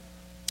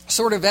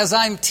 sort of as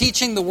I'm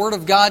teaching the Word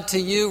of God to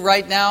you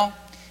right now,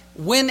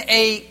 when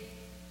a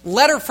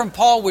letter from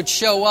Paul would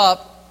show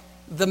up,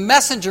 the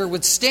messenger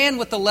would stand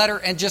with the letter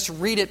and just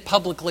read it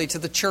publicly to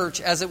the church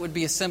as it would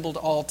be assembled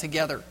all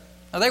together.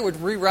 Now, they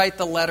would rewrite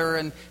the letter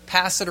and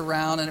pass it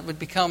around, and it would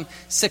become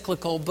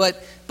cyclical.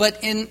 But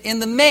in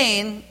the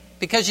main,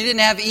 because you didn't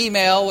have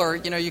email or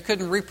you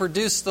couldn't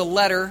reproduce the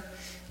letter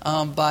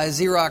by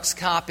Xerox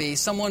copy,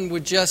 someone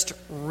would just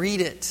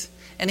read it.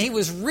 And he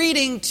was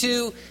reading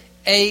to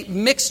a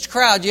mixed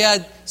crowd. You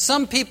had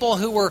some people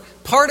who were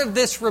part of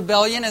this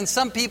rebellion and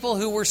some people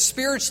who were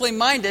spiritually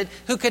minded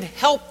who could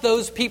help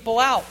those people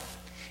out.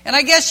 And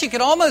I guess you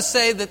could almost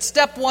say that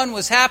step one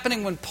was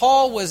happening when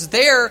Paul was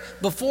there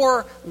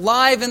before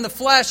live in the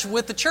flesh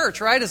with the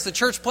church, right? As the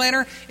church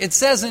planner, it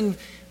says in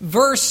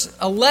verse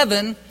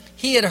 11,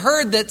 he had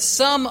heard that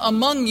some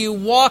among you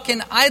walk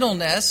in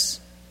idleness.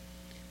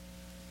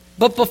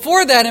 But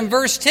before that, in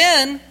verse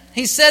 10,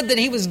 he said that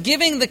he was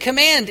giving the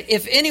command,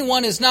 if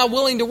anyone is not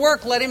willing to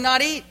work, let him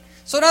not eat.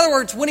 So in other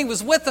words, when he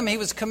was with them, he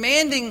was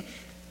commanding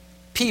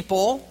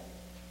people,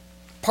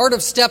 part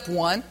of step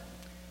one,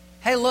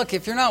 hey, look,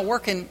 if you're not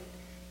working,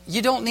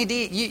 you don't need to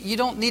eat. You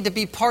don't need to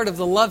be part of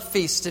the love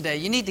feast today.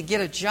 You need to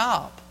get a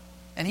job.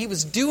 And he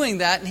was doing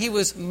that, and he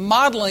was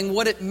modeling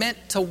what it meant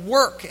to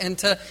work and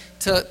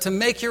to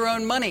make your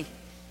own money.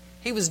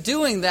 He was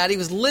doing that. He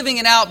was living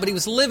it out, but he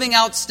was living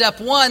out step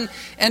one.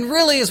 And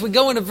really, as we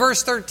go into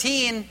verse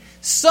 13,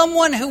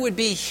 someone who would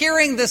be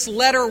hearing this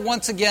letter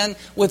once again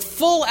with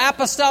full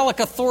apostolic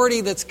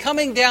authority that's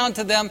coming down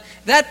to them,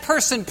 that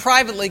person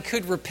privately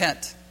could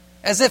repent.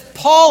 As if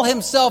Paul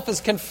himself is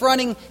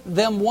confronting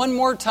them one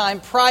more time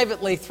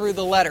privately through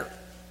the letter.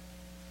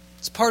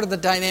 It's part of the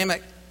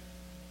dynamic,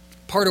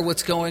 part of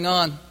what's going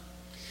on.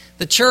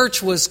 The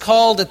church was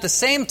called at the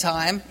same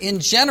time, in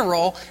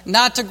general,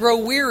 not to grow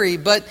weary,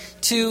 but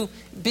to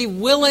be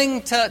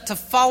willing to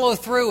follow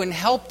through and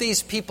help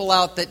these people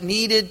out that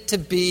needed to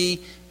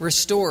be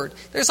restored.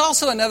 There's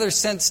also another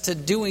sense to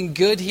doing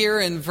good here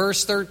in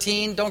verse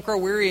 13. Don't grow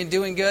weary in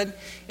doing good.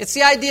 It's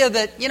the idea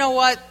that, you know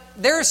what?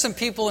 There are some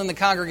people in the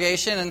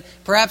congregation and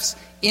perhaps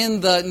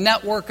in the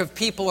network of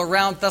people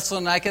around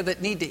Thessalonica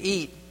that need to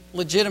eat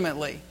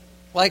legitimately.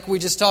 Like we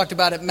just talked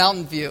about at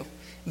Mountain View.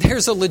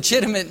 There's a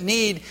legitimate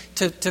need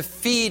to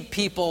feed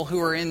people who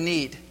are in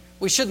need.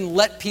 We shouldn't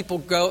let people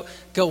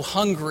go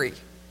hungry.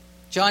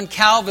 John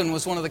Calvin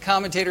was one of the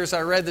commentators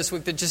I read this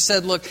week that just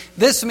said, look,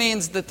 this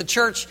means that the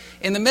church,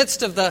 in the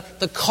midst of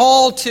the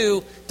call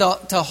to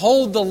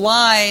hold the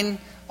line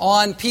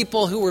on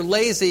people who are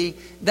lazy,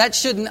 that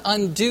shouldn't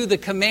undo the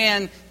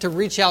command to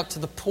reach out to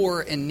the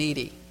poor and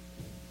needy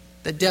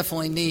that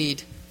definitely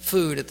need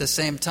food at the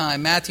same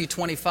time. Matthew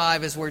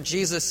 25 is where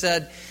Jesus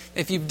said,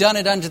 if you've done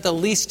it unto the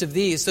least of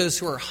these, those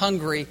who are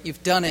hungry,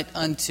 you've done it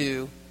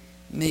unto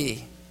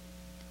me.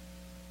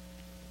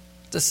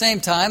 At the same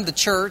time, the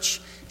church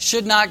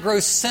should not grow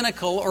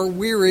cynical or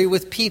weary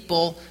with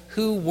people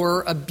who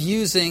were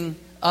abusing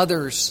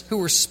others, who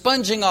were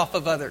sponging off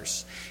of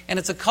others. And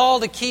it's a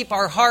call to keep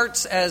our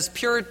hearts, as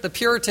the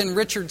Puritan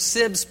Richard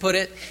Sibbes put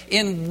it,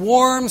 in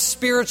warm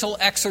spiritual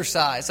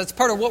exercise. That's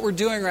part of what we're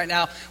doing right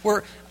now.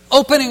 We're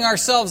opening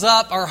ourselves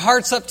up, our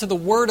hearts up to the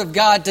Word of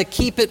God to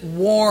keep it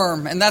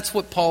warm. And that's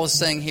what Paul is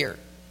saying here.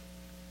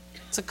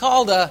 It's a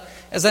call to,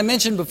 as I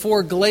mentioned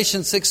before,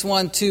 Galatians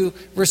 6:1, to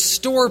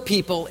restore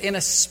people in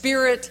a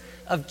spirit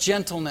of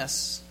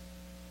gentleness.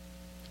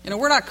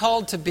 We're not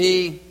called to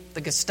be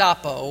the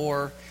Gestapo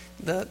or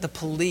the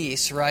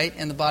police, right,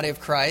 in the body of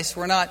Christ.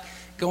 We're not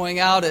going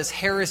out as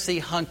heresy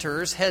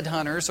hunters,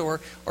 headhunters,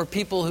 or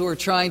people who are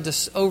trying to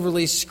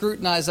overly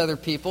scrutinize other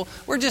people.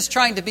 We're just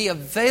trying to be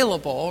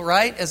available,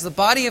 right, as the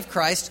body of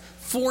Christ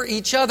for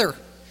each other.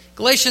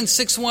 Galatians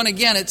 6:1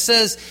 again, it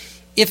says,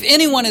 if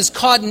anyone is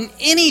caught in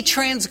any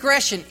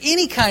transgression,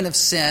 any kind of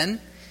sin,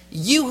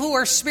 you who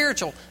are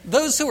spiritual,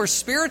 those who are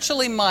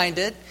spiritually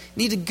minded,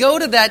 need to go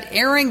to that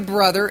erring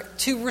brother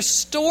to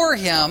restore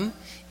him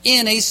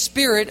in a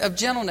spirit of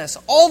gentleness.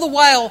 All the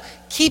while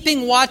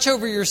keeping watch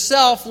over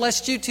yourself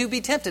lest you too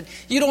be tempted.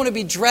 You don't want to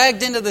be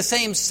dragged into the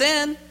same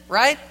sin,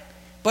 right?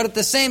 But at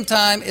the same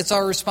time, it's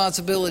our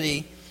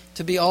responsibility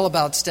to be all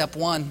about step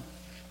one.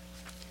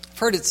 I've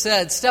heard it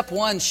said, step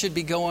one should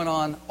be going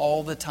on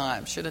all the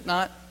time. Should it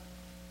not?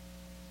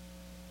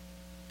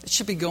 It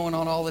should be going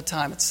on all the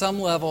time. At some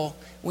level,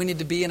 we need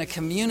to be in a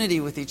community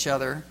with each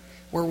other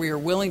where we are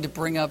willing to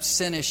bring up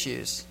sin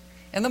issues.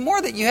 And the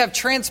more that you have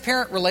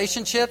transparent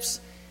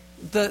relationships,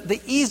 the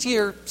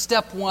easier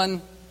step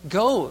one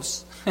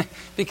goes.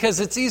 Because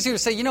it's easier to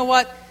say, you know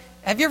what?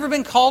 Have you ever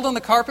been called on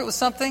the carpet with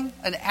something?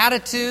 An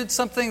attitude,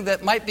 something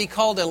that might be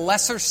called a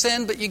lesser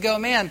sin, but you go,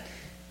 man,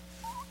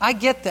 I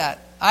get that.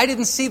 I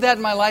didn't see that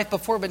in my life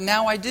before, but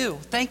now I do.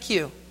 Thank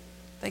you.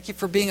 Thank you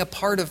for being a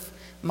part of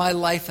my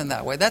life in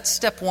that way. That's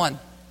step one.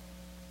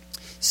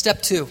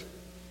 Step two.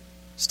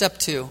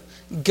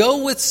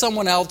 Go with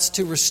someone else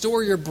to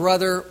restore your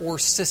brother or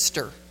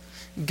sister.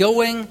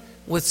 Going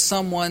with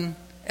someone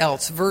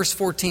else. Verse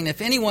 14,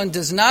 if anyone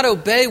does not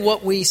obey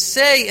what we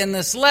say in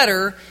this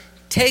letter,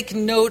 take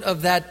note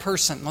of that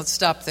person. Let's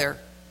stop there.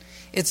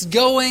 It's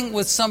going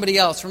with somebody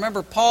else.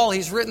 Remember, Paul,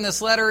 he's written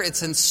this letter.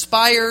 It's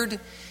inspired.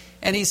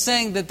 And he's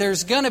saying that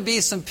there's going to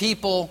be some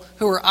people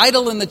who are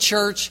idle in the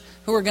church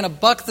who are going to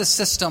buck the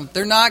system.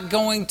 They're not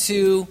going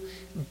to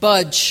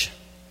budge.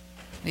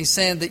 And he's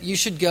saying that you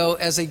should go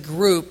as a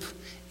group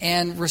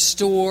and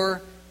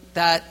restore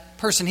that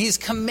person. He's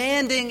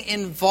commanding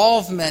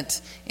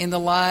involvement in the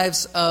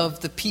lives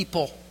of the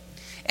people.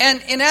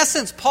 And in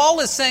essence, Paul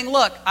is saying,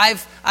 look,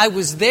 I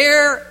was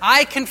there.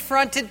 I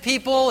confronted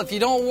people. If you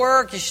don't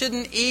work, you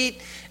shouldn't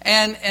eat.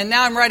 And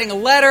now I'm writing a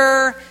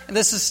letter, and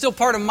this is still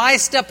part of my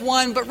step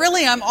one, but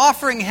really I'm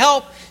offering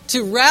help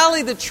to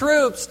rally the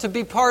troops to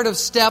be part of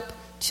step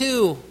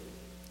two.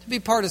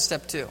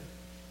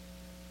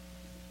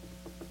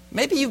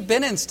 Maybe you've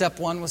been in step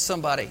one with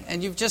somebody,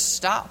 and you've just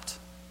stopped.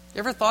 You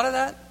ever thought of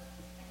that?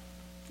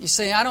 You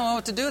say, I don't know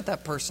what to do with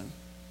that person.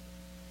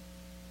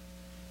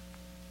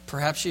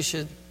 Perhaps you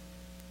should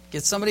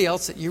get somebody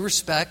else that you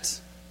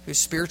respect, who's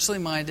spiritually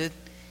minded,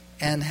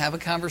 and have a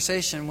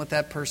conversation with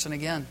that person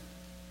again.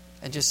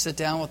 And just sit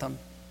down with them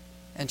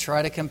and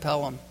try to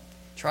compel them.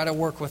 Try to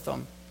work with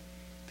them.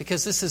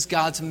 Because this is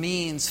God's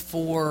means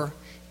for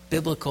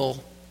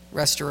biblical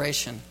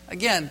restoration.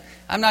 Again,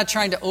 I'm not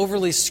trying to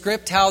overly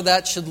script how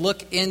that should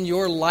look in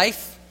your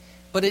life,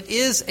 but it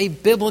is a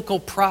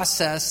biblical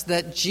process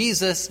that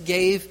Jesus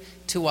gave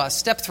to us.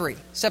 Step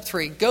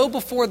three. Go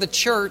before the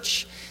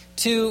church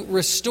to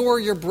restore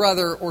your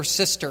brother or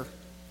sister.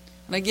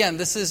 And again,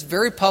 this is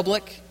very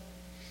public.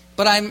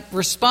 But I'm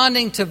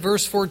responding to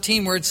verse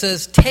 14 where it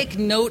says, take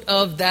note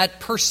of that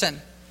person.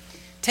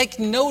 Take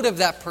note of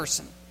that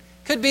person.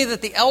 Could be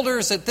that the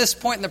elders at this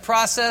point in the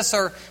process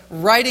are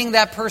writing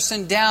that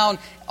person down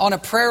on a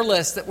prayer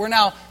list, that we're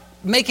now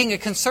making a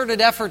concerted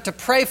effort to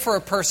pray for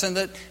a person,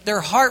 that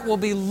their heart will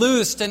be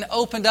loosed and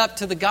opened up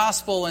to the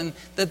gospel and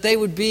that they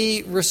would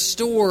be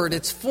restored.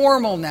 It's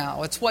formal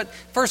now. It's what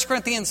 1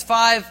 Corinthians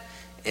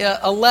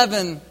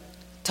 5:11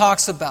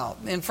 talks about.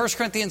 In 1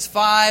 Corinthians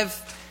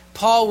 5,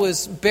 Paul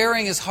was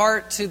bearing his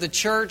heart to the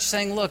church,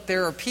 saying, look,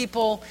 there are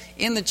people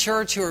in the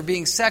church who are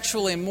being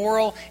sexually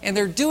immoral, and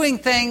they're doing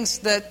things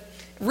that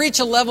reach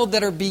a level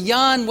that are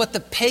beyond what the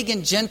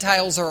pagan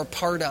Gentiles are a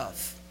part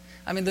of.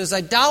 I mean, there's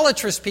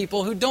idolatrous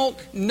people who don't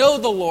know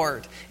the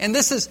Lord. And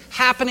this is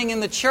happening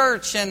in the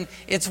church, and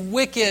it's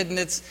wicked, and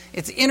it's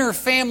inner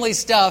family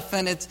stuff,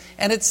 and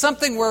it's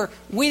something where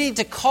we need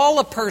to call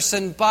a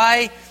person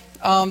by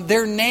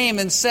their name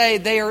and say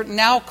they are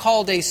now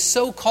called a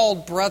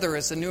so-called brother,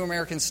 as the New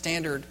American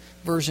Standard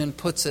Version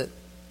puts it.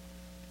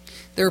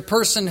 They're a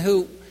person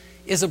who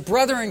is a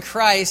brother in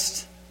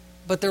Christ,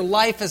 but their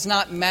life is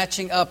not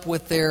matching up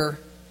with their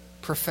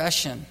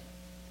profession.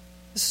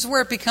 This is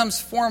where it becomes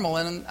formal,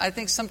 and I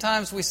think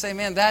sometimes we say,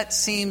 man, that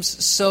seems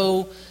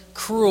so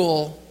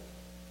cruel.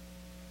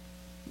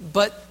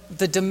 But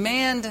the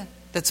demand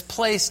that's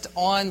placed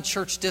on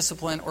church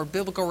discipline or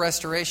biblical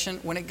restoration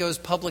when it goes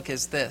public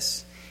is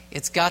this.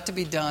 It's got to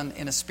be done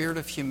in a spirit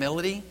of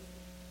humility,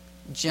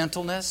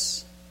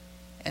 gentleness,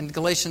 and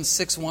Galatians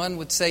 6:1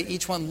 would say,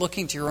 each one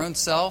looking to your own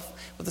self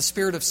with a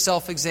spirit of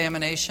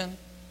self-examination,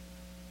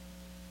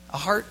 a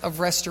heart of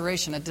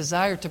restoration, a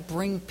desire to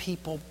bring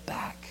people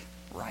back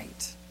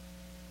right.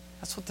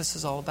 That's what this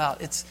is all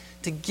about. It's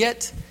to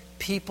get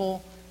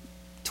people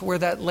to where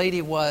that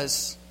lady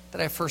was that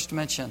I first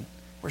mentioned,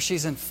 where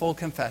she's in full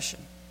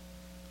confession.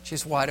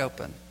 She's wide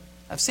open.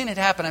 I've seen it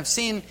happen. I've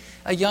seen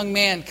a young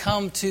man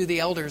come to the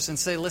elders and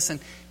say,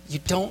 listen, you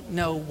don't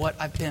know what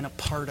I've been a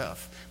part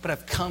of, but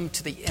I've come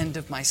to the end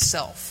of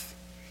myself,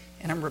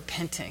 and I'm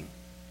repenting.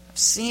 I've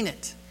seen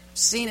it. I've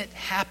seen it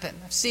happen.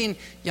 I've seen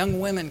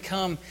young women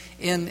come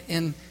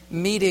in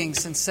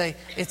meetings and say,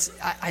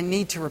 I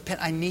need to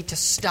repent. I need to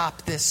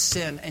stop this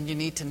sin, and you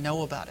need to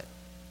know about it.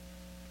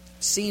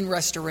 I've seen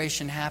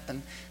restoration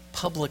happen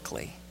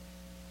publicly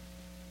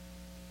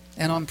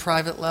and on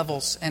private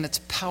levels, and it's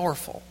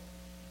powerful.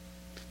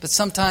 But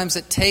sometimes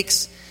it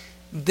takes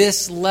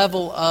this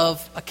level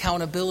of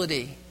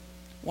accountability.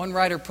 One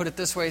writer put it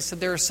this way. He said,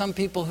 there are some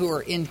people who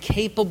are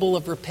incapable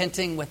of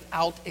repenting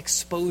without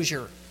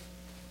exposure.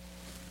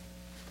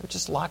 They're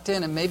just locked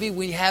in. And maybe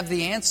we have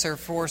the answer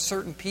for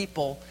certain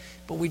people,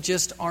 but we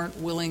just aren't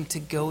willing to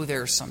go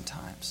there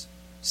sometimes.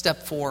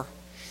 Step 4.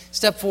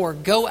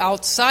 Go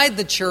outside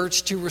the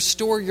church to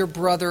restore your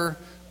brother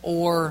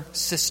or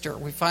sister.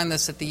 We find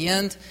this at the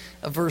end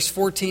of verse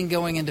 14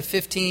 going into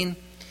 15. It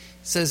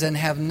says, and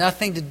have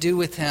nothing to do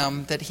with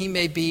him, that he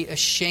may be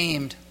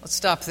ashamed. Let's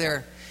stop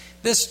there.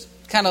 This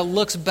kind of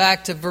looks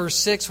back to verse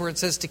 6 where it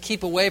says to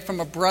keep away from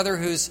a brother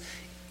who's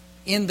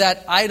in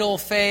that idle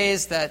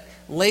phase, that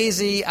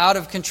lazy, out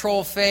of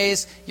control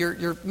phase.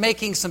 You're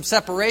making some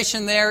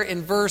separation there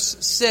in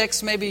verse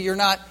 6. Maybe you're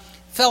not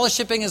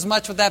fellowshipping as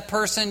much with that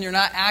person. You're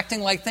not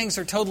acting like things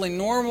are totally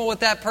normal with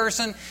that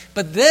person.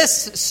 But this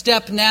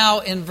step now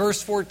in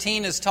verse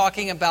 14 is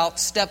talking about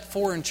step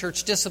 4 in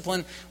church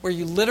discipline, where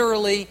you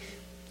literally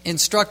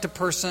instruct a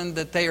person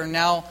that they are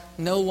now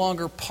no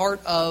longer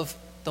part of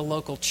the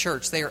local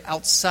church. They are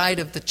outside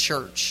of the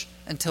church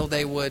until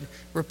they would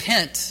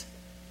repent.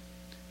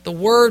 The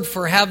word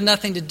for have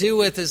nothing to do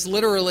with is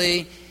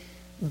literally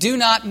do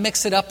not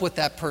mix it up with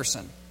that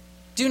person.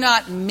 Do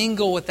not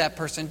mingle with that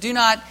person. Do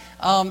not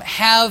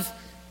have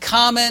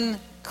common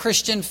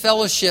Christian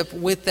fellowship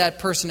with that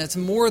person. It's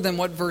more than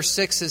what verse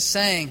 6 is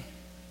saying.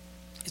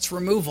 It's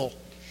removal.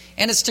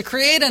 And it's to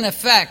create an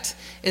effect.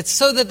 It's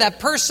so that that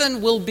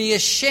person will be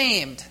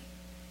ashamed. You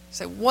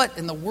say, what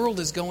in the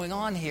world is going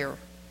on here?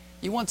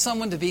 You want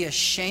someone to be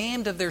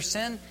ashamed of their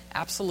sin?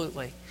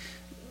 Absolutely.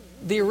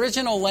 The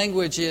original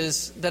language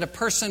is that a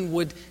person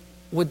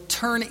would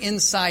turn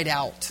inside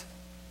out.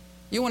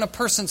 You want a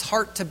person's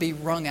heart to be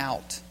wrung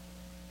out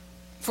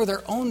for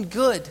their own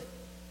good.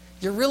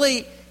 You're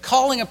really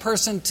calling a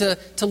person to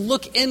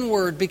look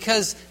inward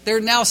because they're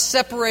now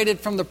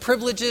separated from the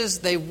privileges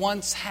they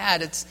once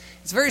had. It's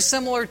very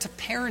similar to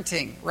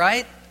parenting,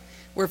 right?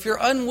 Where if you're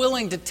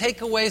unwilling to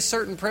take away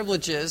certain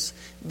privileges,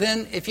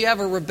 then if you have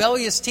a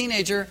rebellious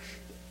teenager,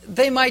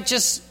 they might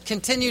just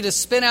continue to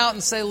spin out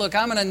and say, look,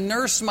 I'm going to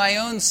nurse my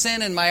own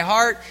sin in my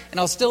heart, and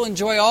I'll still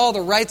enjoy all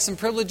the rights and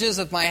privileges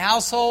of my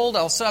household.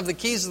 I'll still have the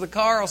keys to the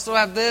car. I'll still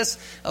have this.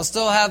 I'll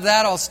still have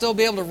that. I'll still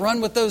be able to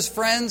run with those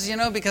friends,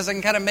 because I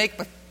can kind of make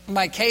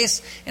my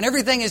case. And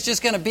everything is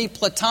just going to be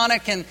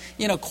platonic and,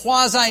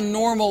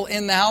 quasi-normal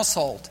in the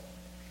household.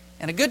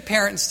 And a good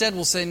parent instead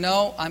will say,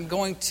 no, I'm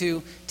going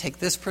to take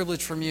this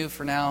privilege from you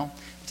for now.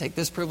 Take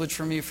this privilege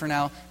from you for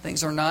now.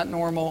 Things are not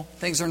normal.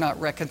 Things are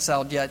not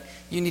reconciled yet.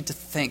 You need to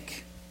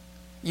think.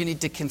 You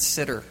need to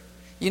consider.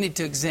 You need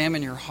to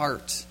examine your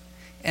heart.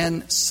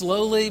 And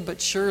slowly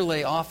but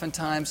surely,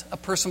 oftentimes, a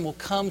person will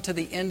come to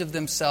the end of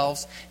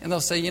themselves and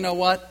they'll say, you know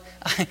what?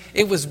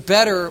 It was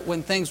better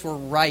when things were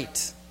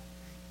right.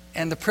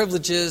 And the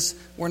privileges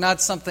were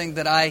not something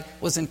that I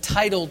was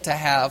entitled to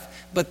have,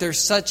 but there's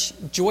such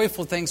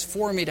joyful things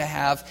for me to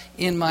have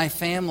in my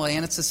family.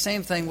 And it's the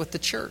same thing with the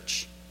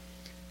church.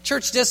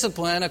 Church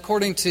discipline,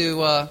 according to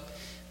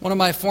one of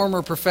my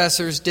former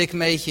professors, Dick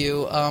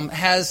Mayhew,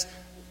 has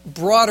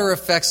broader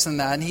effects than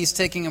that, and he's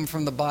taking them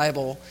from the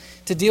Bible.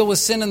 To deal with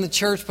sin in the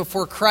church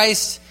before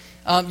Christ,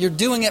 you're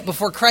doing it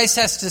before Christ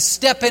has to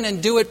step in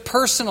and do it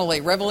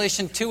personally.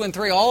 Revelation 2 and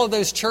 3, all of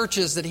those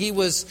churches that he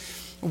was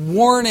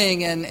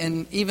warning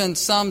and even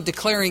some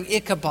declaring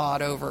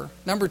Ichabod over.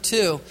 Number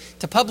 2,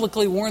 to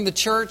publicly warn the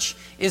church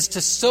is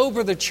to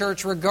sober the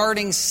church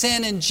regarding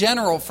sin in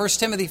general. 1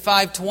 Timothy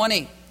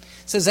 5:20.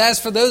 Says, as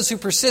for those who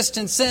persist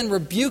in sin,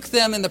 rebuke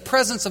them in the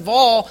presence of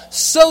all,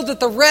 so that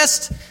the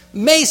rest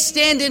may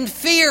stand in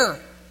fear.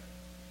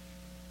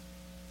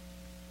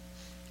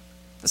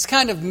 This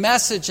kind of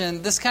message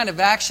and this kind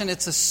of action,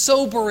 it's a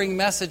sobering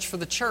message for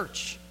the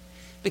church.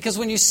 Because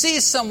when you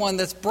see someone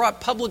that's brought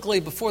publicly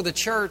before the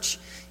church,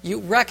 you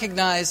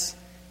recognize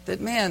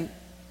that, man,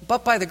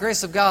 but by the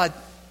grace of God,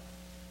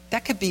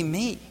 that could be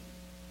me.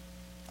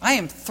 I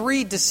am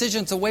 3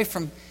 decisions away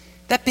from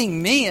that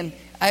being me, and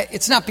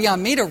it's not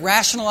beyond me to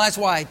rationalize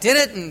why I did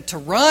it and to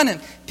run, and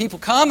people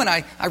come and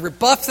I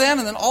rebuff them,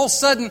 and then all of a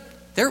sudden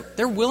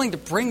they're willing to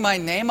bring my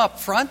name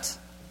up front.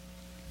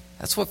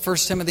 That's what 1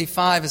 Timothy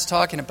 5 is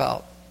talking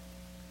about.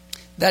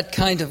 That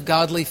kind of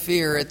godly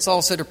fear. It's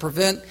also to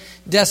prevent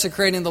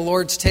desecrating the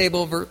Lord's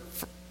table,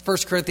 1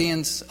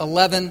 Corinthians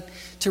 11,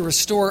 to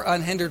restore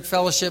unhindered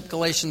fellowship,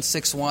 Galatians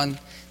 6:1,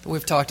 that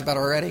we've talked about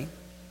already.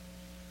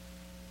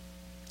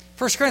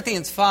 1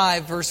 Corinthians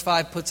 5, verse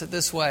 5 puts it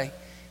this way.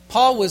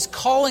 Paul was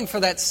calling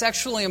for that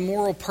sexually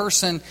immoral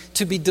person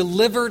to be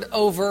delivered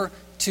over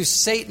to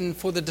Satan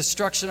for the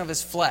destruction of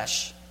his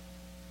flesh.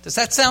 Does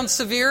that sound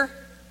severe?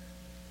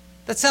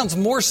 That sounds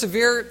more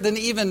severe than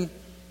even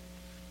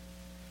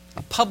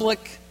a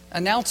public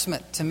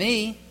announcement to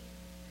me.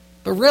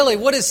 But really,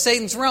 what is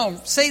Satan's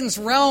realm? Satan's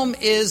realm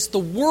is the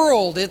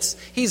world.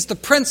 He's the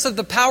prince of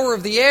the power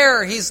of the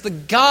air. He's the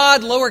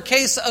God,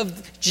 lowercase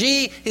of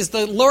G. He's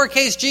the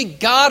lowercase g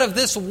God of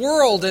this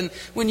world. And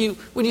when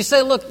you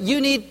say, look, you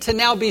need to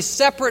now be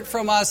separate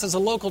from us as a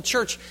local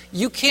church,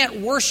 you can't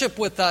worship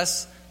with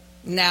us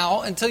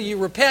now until you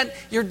repent,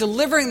 you're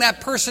delivering that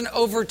person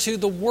over to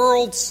the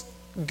world's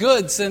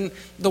goods and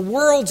the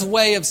world's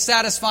way of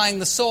satisfying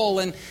the soul.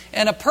 And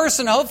a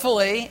person,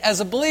 hopefully,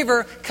 as a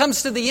believer,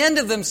 comes to the end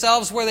of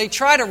themselves where they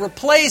try to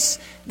replace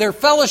their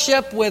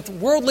fellowship with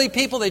worldly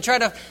people. They try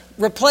to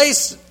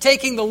replace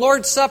taking the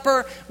Lord's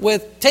Supper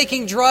with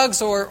taking drugs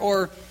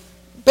or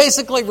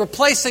basically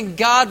replacing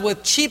God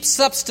with cheap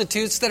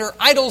substitutes that are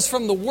idols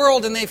from the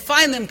world, and they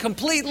find them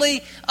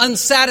completely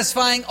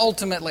unsatisfying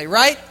ultimately,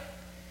 right?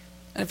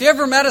 And if you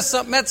ever met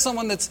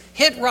someone that's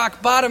hit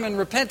rock bottom and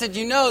repented,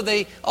 you know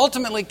they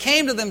ultimately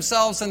came to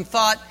themselves and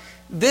thought,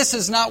 this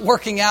is not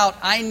working out.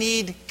 I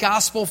need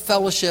gospel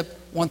fellowship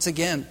once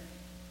again.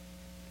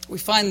 We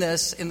find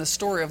this in the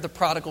story of the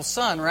prodigal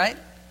son, right?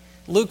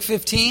 Luke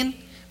 15,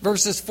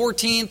 verses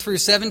 14 through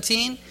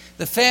 17.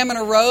 The famine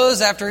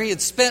arose after he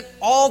had spent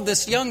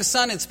this young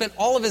son had spent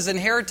all of his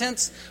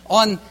inheritance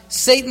on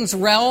Satan's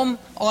realm,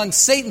 on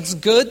Satan's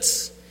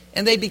goods,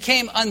 and they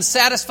became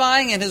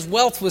unsatisfying, and his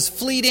wealth was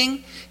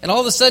fleeting. And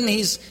all of a sudden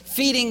he's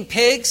feeding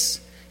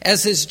pigs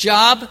as his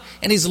job,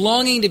 and he's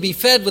longing to be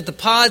fed with the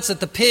pods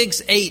that the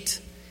pigs ate.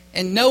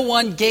 And no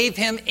one gave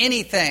him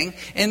anything.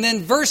 And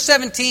then verse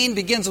 17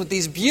 begins with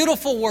these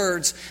beautiful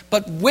words,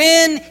 but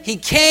when he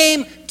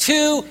came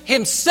to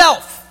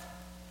himself,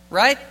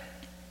 right?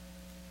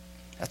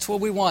 That's what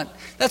we want.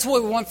 That's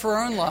what we want for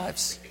our own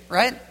lives,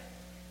 right?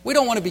 We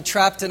don't want to be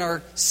trapped in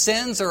our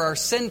sins or our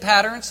sin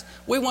patterns.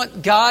 We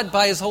want God,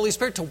 by His Holy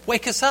Spirit, to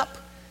wake us up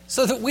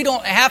so that we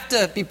don't have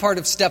to be part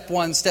of step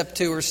 1, step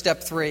 2, or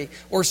step 3,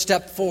 or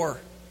step 4.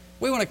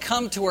 We want to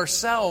come to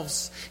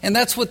ourselves. And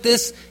that's what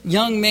this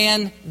young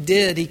man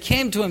did. He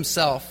came to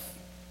himself.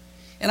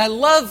 And I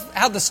love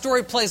how the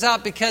story plays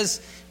out,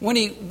 because when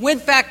he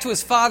went back to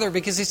his father,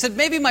 because he said,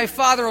 maybe my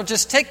father will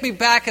just take me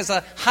back as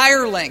a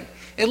hireling.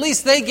 At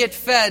least they get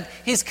fed.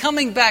 He's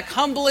coming back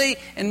humbly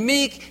and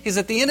meek. He's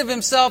at the end of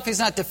himself. He's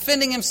not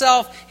defending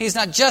himself. He's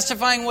not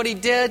justifying what he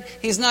did.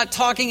 He's not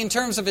talking in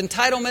terms of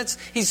entitlements.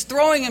 He's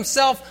throwing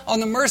himself on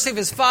the mercy of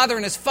his father,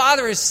 and his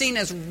father is seen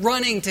as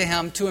running to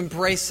him to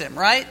embrace him,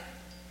 right?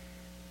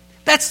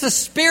 That's the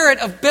spirit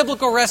of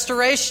biblical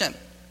restoration.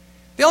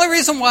 The only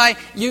reason why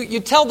you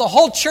tell the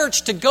whole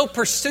church to go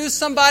pursue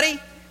somebody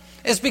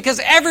is because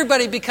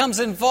everybody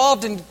becomes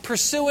involved in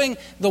pursuing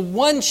the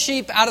one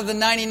sheep out of the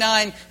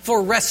 99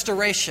 for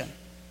restoration.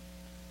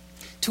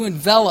 To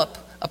envelop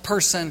a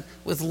person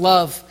with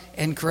love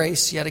and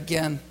grace yet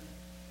again.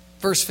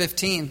 Verse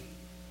 15.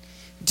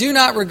 Do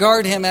not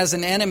regard him as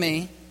an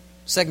enemy.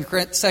 2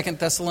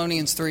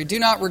 Thessalonians 3. Do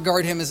not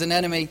regard him as an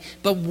enemy,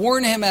 but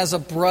warn him as a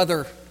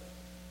brother.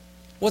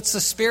 What's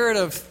the spirit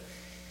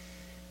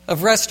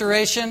of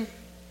restoration?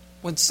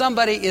 When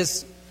somebody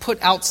is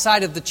put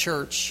outside of the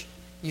church,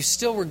 you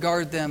still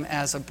regard them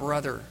as a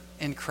brother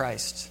in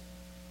Christ.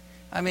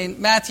 I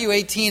mean, Matthew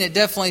 18, it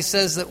definitely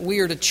says that we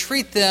are to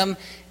treat them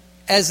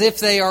as if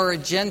they are a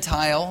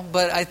Gentile.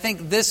 But I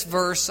think this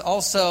verse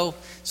also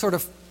sort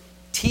of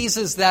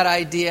teases that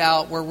idea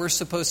out, where we're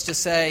supposed to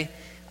say,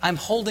 I'm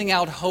holding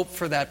out hope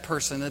for that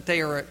person, that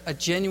they are a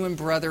genuine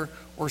brother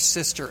or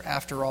sister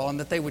after all, and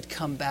that they would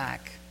come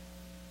back.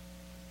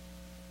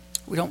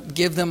 We don't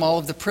give them all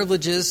of the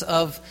privileges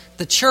of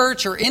the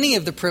church or any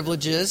of the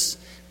privileges,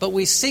 but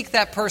we seek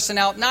that person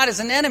out not as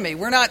an enemy.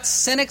 We're not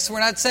cynics. We're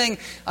not saying,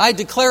 I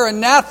declare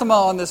anathema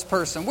on this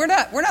person. We're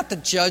not the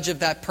judge of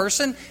that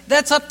person.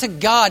 That's up to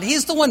God.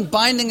 He's the one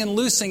binding and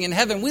loosing in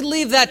heaven. We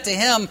leave that to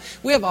Him.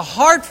 We have a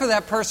heart for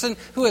that person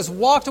who has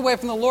walked away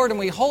from the Lord, and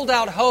we hold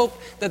out hope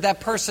that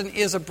that person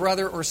is a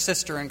brother or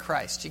sister in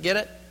Christ. You get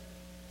it?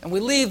 And we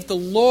leave the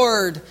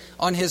Lord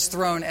on His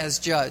throne as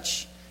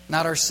judge,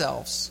 not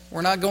ourselves.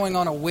 We're not going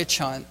on a witch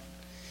hunt.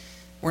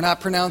 We're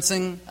not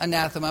pronouncing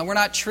anathema. We're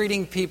not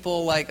treating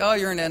people like, oh,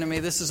 you're an enemy.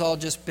 This is all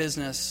just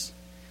business.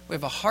 We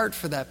have a heart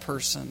for that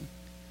person.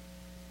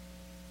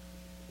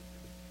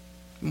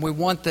 And we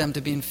want them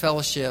to be in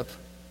fellowship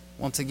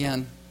once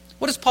again.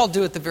 What does Paul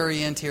do at the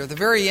very end here? At the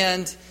very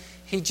end,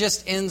 he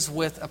just ends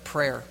with a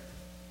prayer.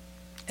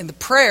 And the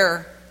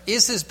prayer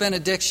is his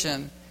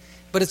benediction,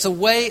 but it's a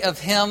way of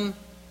him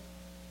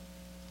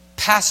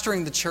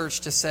pastoring the church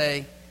to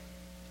say,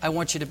 I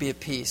want you to be at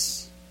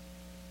peace.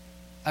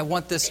 I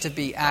want this to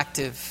be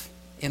active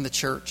in the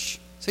church.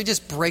 So he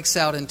just breaks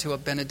out into a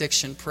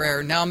benediction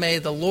prayer. Now may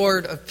the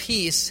Lord of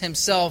peace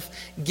Himself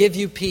give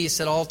you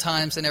peace at all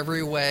times in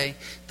every way.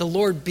 The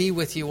Lord be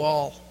with you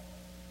all.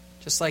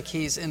 Just like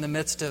He's in the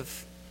midst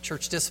of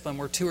church discipline,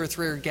 where 2 or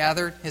 3 are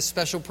gathered, His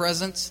special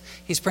presence.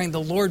 He's praying,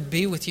 the Lord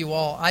be with you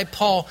all. I,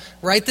 Paul,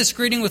 write this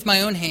greeting with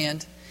my own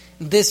hand.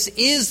 This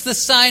is the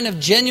sign of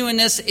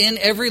genuineness in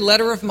every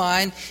letter of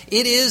mine.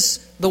 It is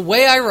the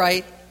way I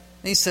write.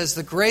 And he says,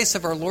 the grace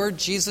of our Lord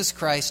Jesus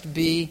Christ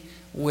be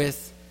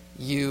with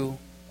you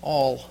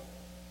all. Do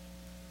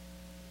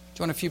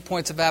you want a few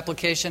points of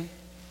application?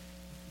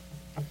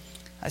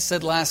 I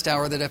said last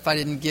hour that if I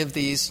didn't give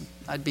these,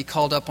 I'd be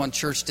called up on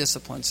church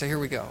discipline. So here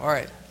we go. All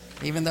right.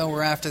 Even though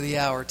we're after the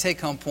hour, take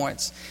home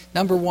points.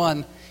 Number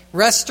 1,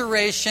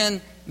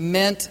 restoration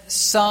meant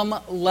some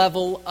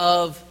level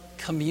of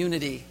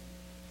community.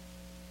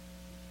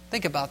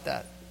 Think about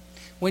that.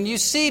 When you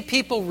see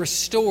people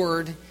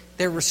restored,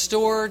 they're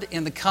restored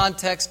in the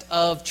context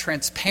of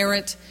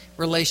transparent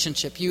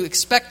relationship. You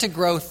expect to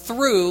grow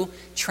through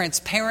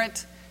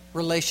transparent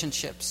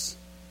relationships.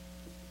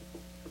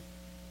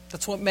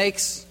 That's what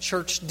makes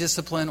church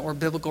discipline or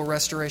biblical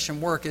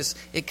restoration work, is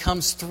it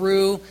comes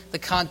through the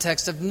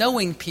context of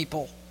knowing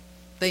people.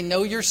 They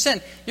know your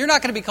sin. You're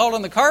not going to be called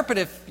on the carpet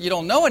if you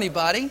don't know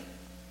anybody.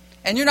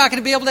 And you're not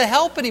going to be able to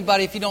help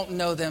anybody if you don't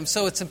know them.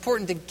 So it's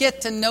important to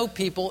get to know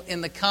people in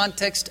the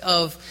context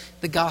of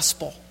the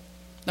gospel.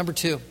 Number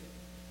 2,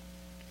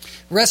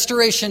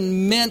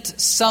 restoration meant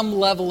some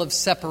level of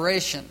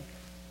separation.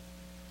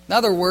 In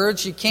other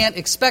words, you can't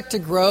expect to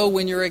grow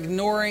when you're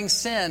ignoring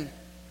sin.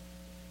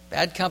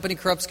 Bad company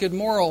corrupts good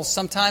morals.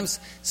 Sometimes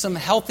some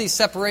healthy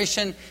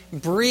separation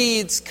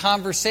breeds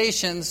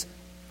conversations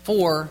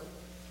for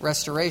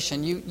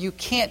restoration. You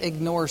can't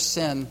ignore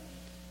sin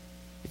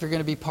if you're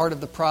going to be part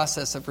of the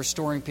process of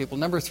restoring people.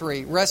 Number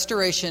 3,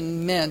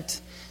 restoration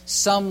meant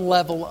some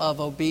level of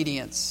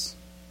obedience.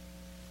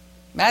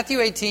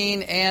 Matthew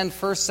 18 and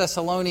 1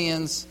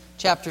 Thessalonians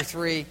chapter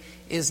 3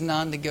 is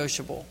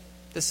non-negotiable.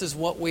 This is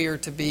what we are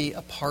to be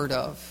a part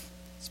of.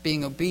 It's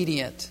being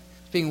obedient.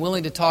 It's being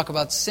willing to talk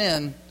about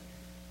sin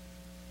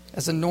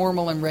as a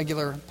normal and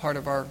regular part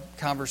of our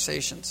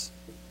conversations.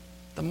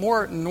 The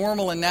more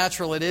normal and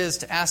natural it is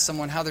to ask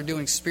someone how they're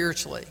doing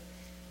spiritually,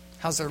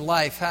 how's their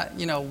life,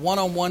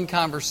 one-on-one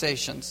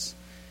conversations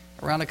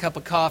around a cup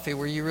of coffee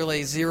where you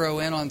really zero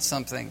in on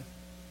something,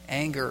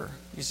 anger,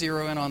 you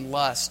zero in on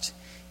lust,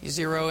 you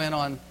zero in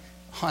on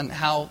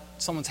how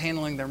someone's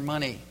handling their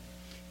money,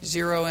 you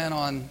zero in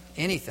on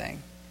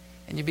anything,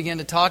 and you begin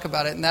to talk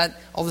about it, and that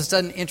all of a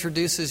sudden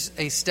introduces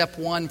a step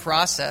 1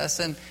 process,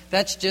 and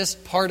that's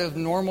just part of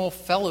normal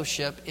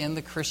fellowship in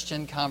the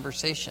Christian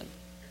conversation.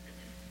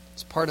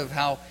 It's part of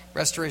how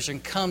restoration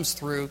comes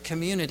through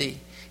community.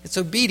 It's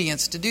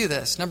obedience to do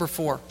this. Number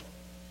 4,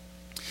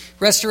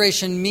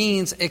 restoration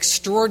means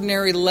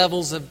extraordinary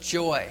levels of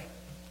joy.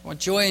 You want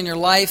joy in your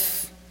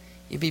life?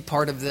 You be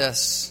part of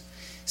this.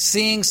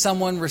 Seeing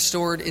someone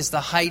restored is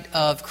the height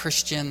of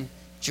Christian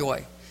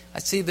joy. I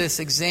see this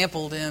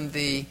exampled in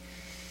the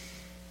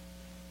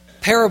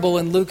parable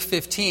in Luke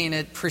 15.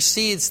 It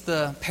precedes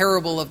the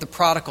parable of the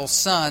prodigal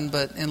son,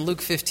 but in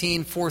Luke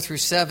 15,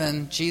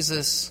 4-7,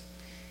 Jesus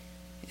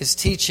is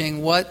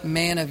teaching, what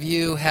man of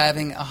you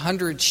having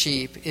 100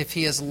 sheep, if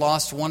he has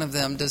lost one of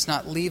them, does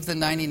not leave the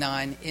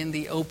 99 in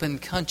the open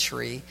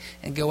country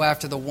and go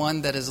after the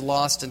one that is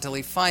lost until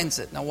he finds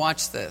it? Now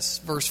watch this.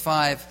 Verse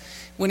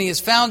 5. When he has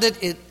found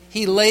it,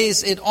 he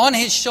lays it on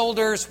his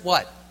shoulders,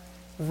 what?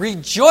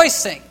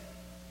 Rejoicing.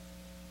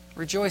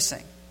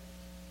 Rejoicing.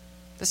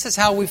 This is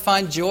how we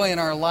find joy in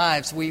our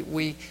lives.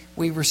 We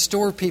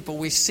restore people.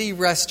 We see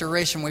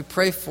restoration. We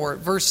pray for it.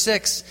 Verse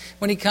 6,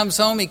 when he comes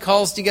home, he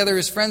calls together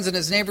his friends and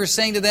his neighbors,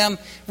 saying to them,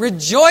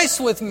 rejoice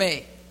with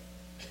me.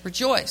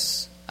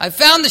 Rejoice. I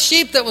found the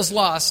sheep that was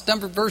lost.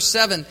 Verse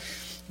 7,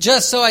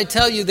 just so I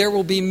tell you, there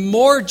will be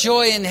more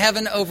joy in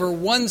heaven over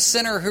one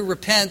sinner who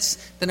repents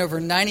than over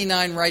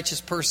 99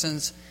 righteous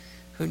persons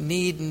who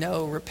need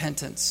no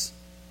repentance.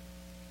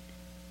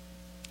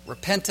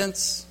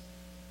 Repentance,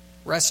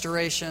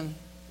 restoration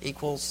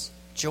equals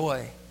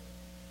joy.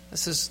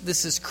 This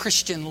is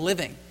Christian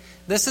living.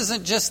 This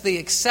isn't just the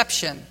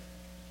exception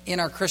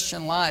in our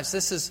Christian lives.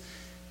 This is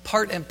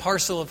part and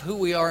parcel of who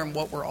we are and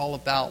what we're all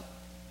about.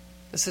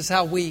 This is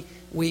how we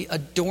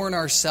adorn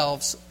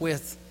ourselves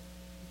with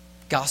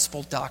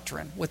gospel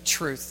doctrine, with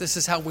truth. This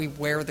is how we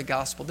wear the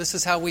gospel. This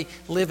is how we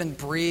live and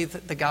breathe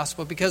the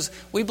gospel, because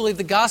we believe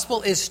the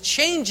gospel is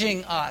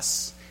changing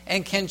us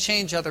and can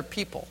change other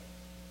people.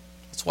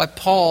 That's why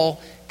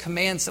Paul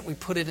commands that we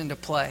put it into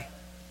play.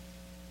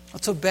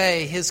 Let's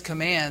obey his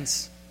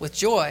commands with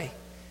joy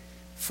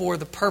for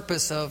the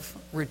purpose of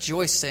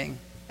rejoicing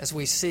as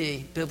we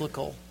see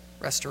biblical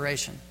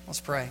restoration. Let's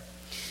pray.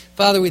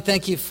 Father, we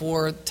thank you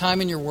for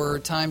time in your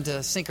word, time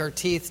to sink our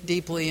teeth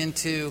deeply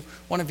into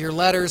one of your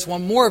letters,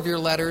 one more of your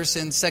letters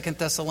in 2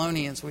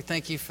 Thessalonians. We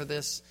thank you for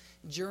this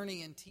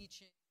journey and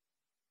teaching.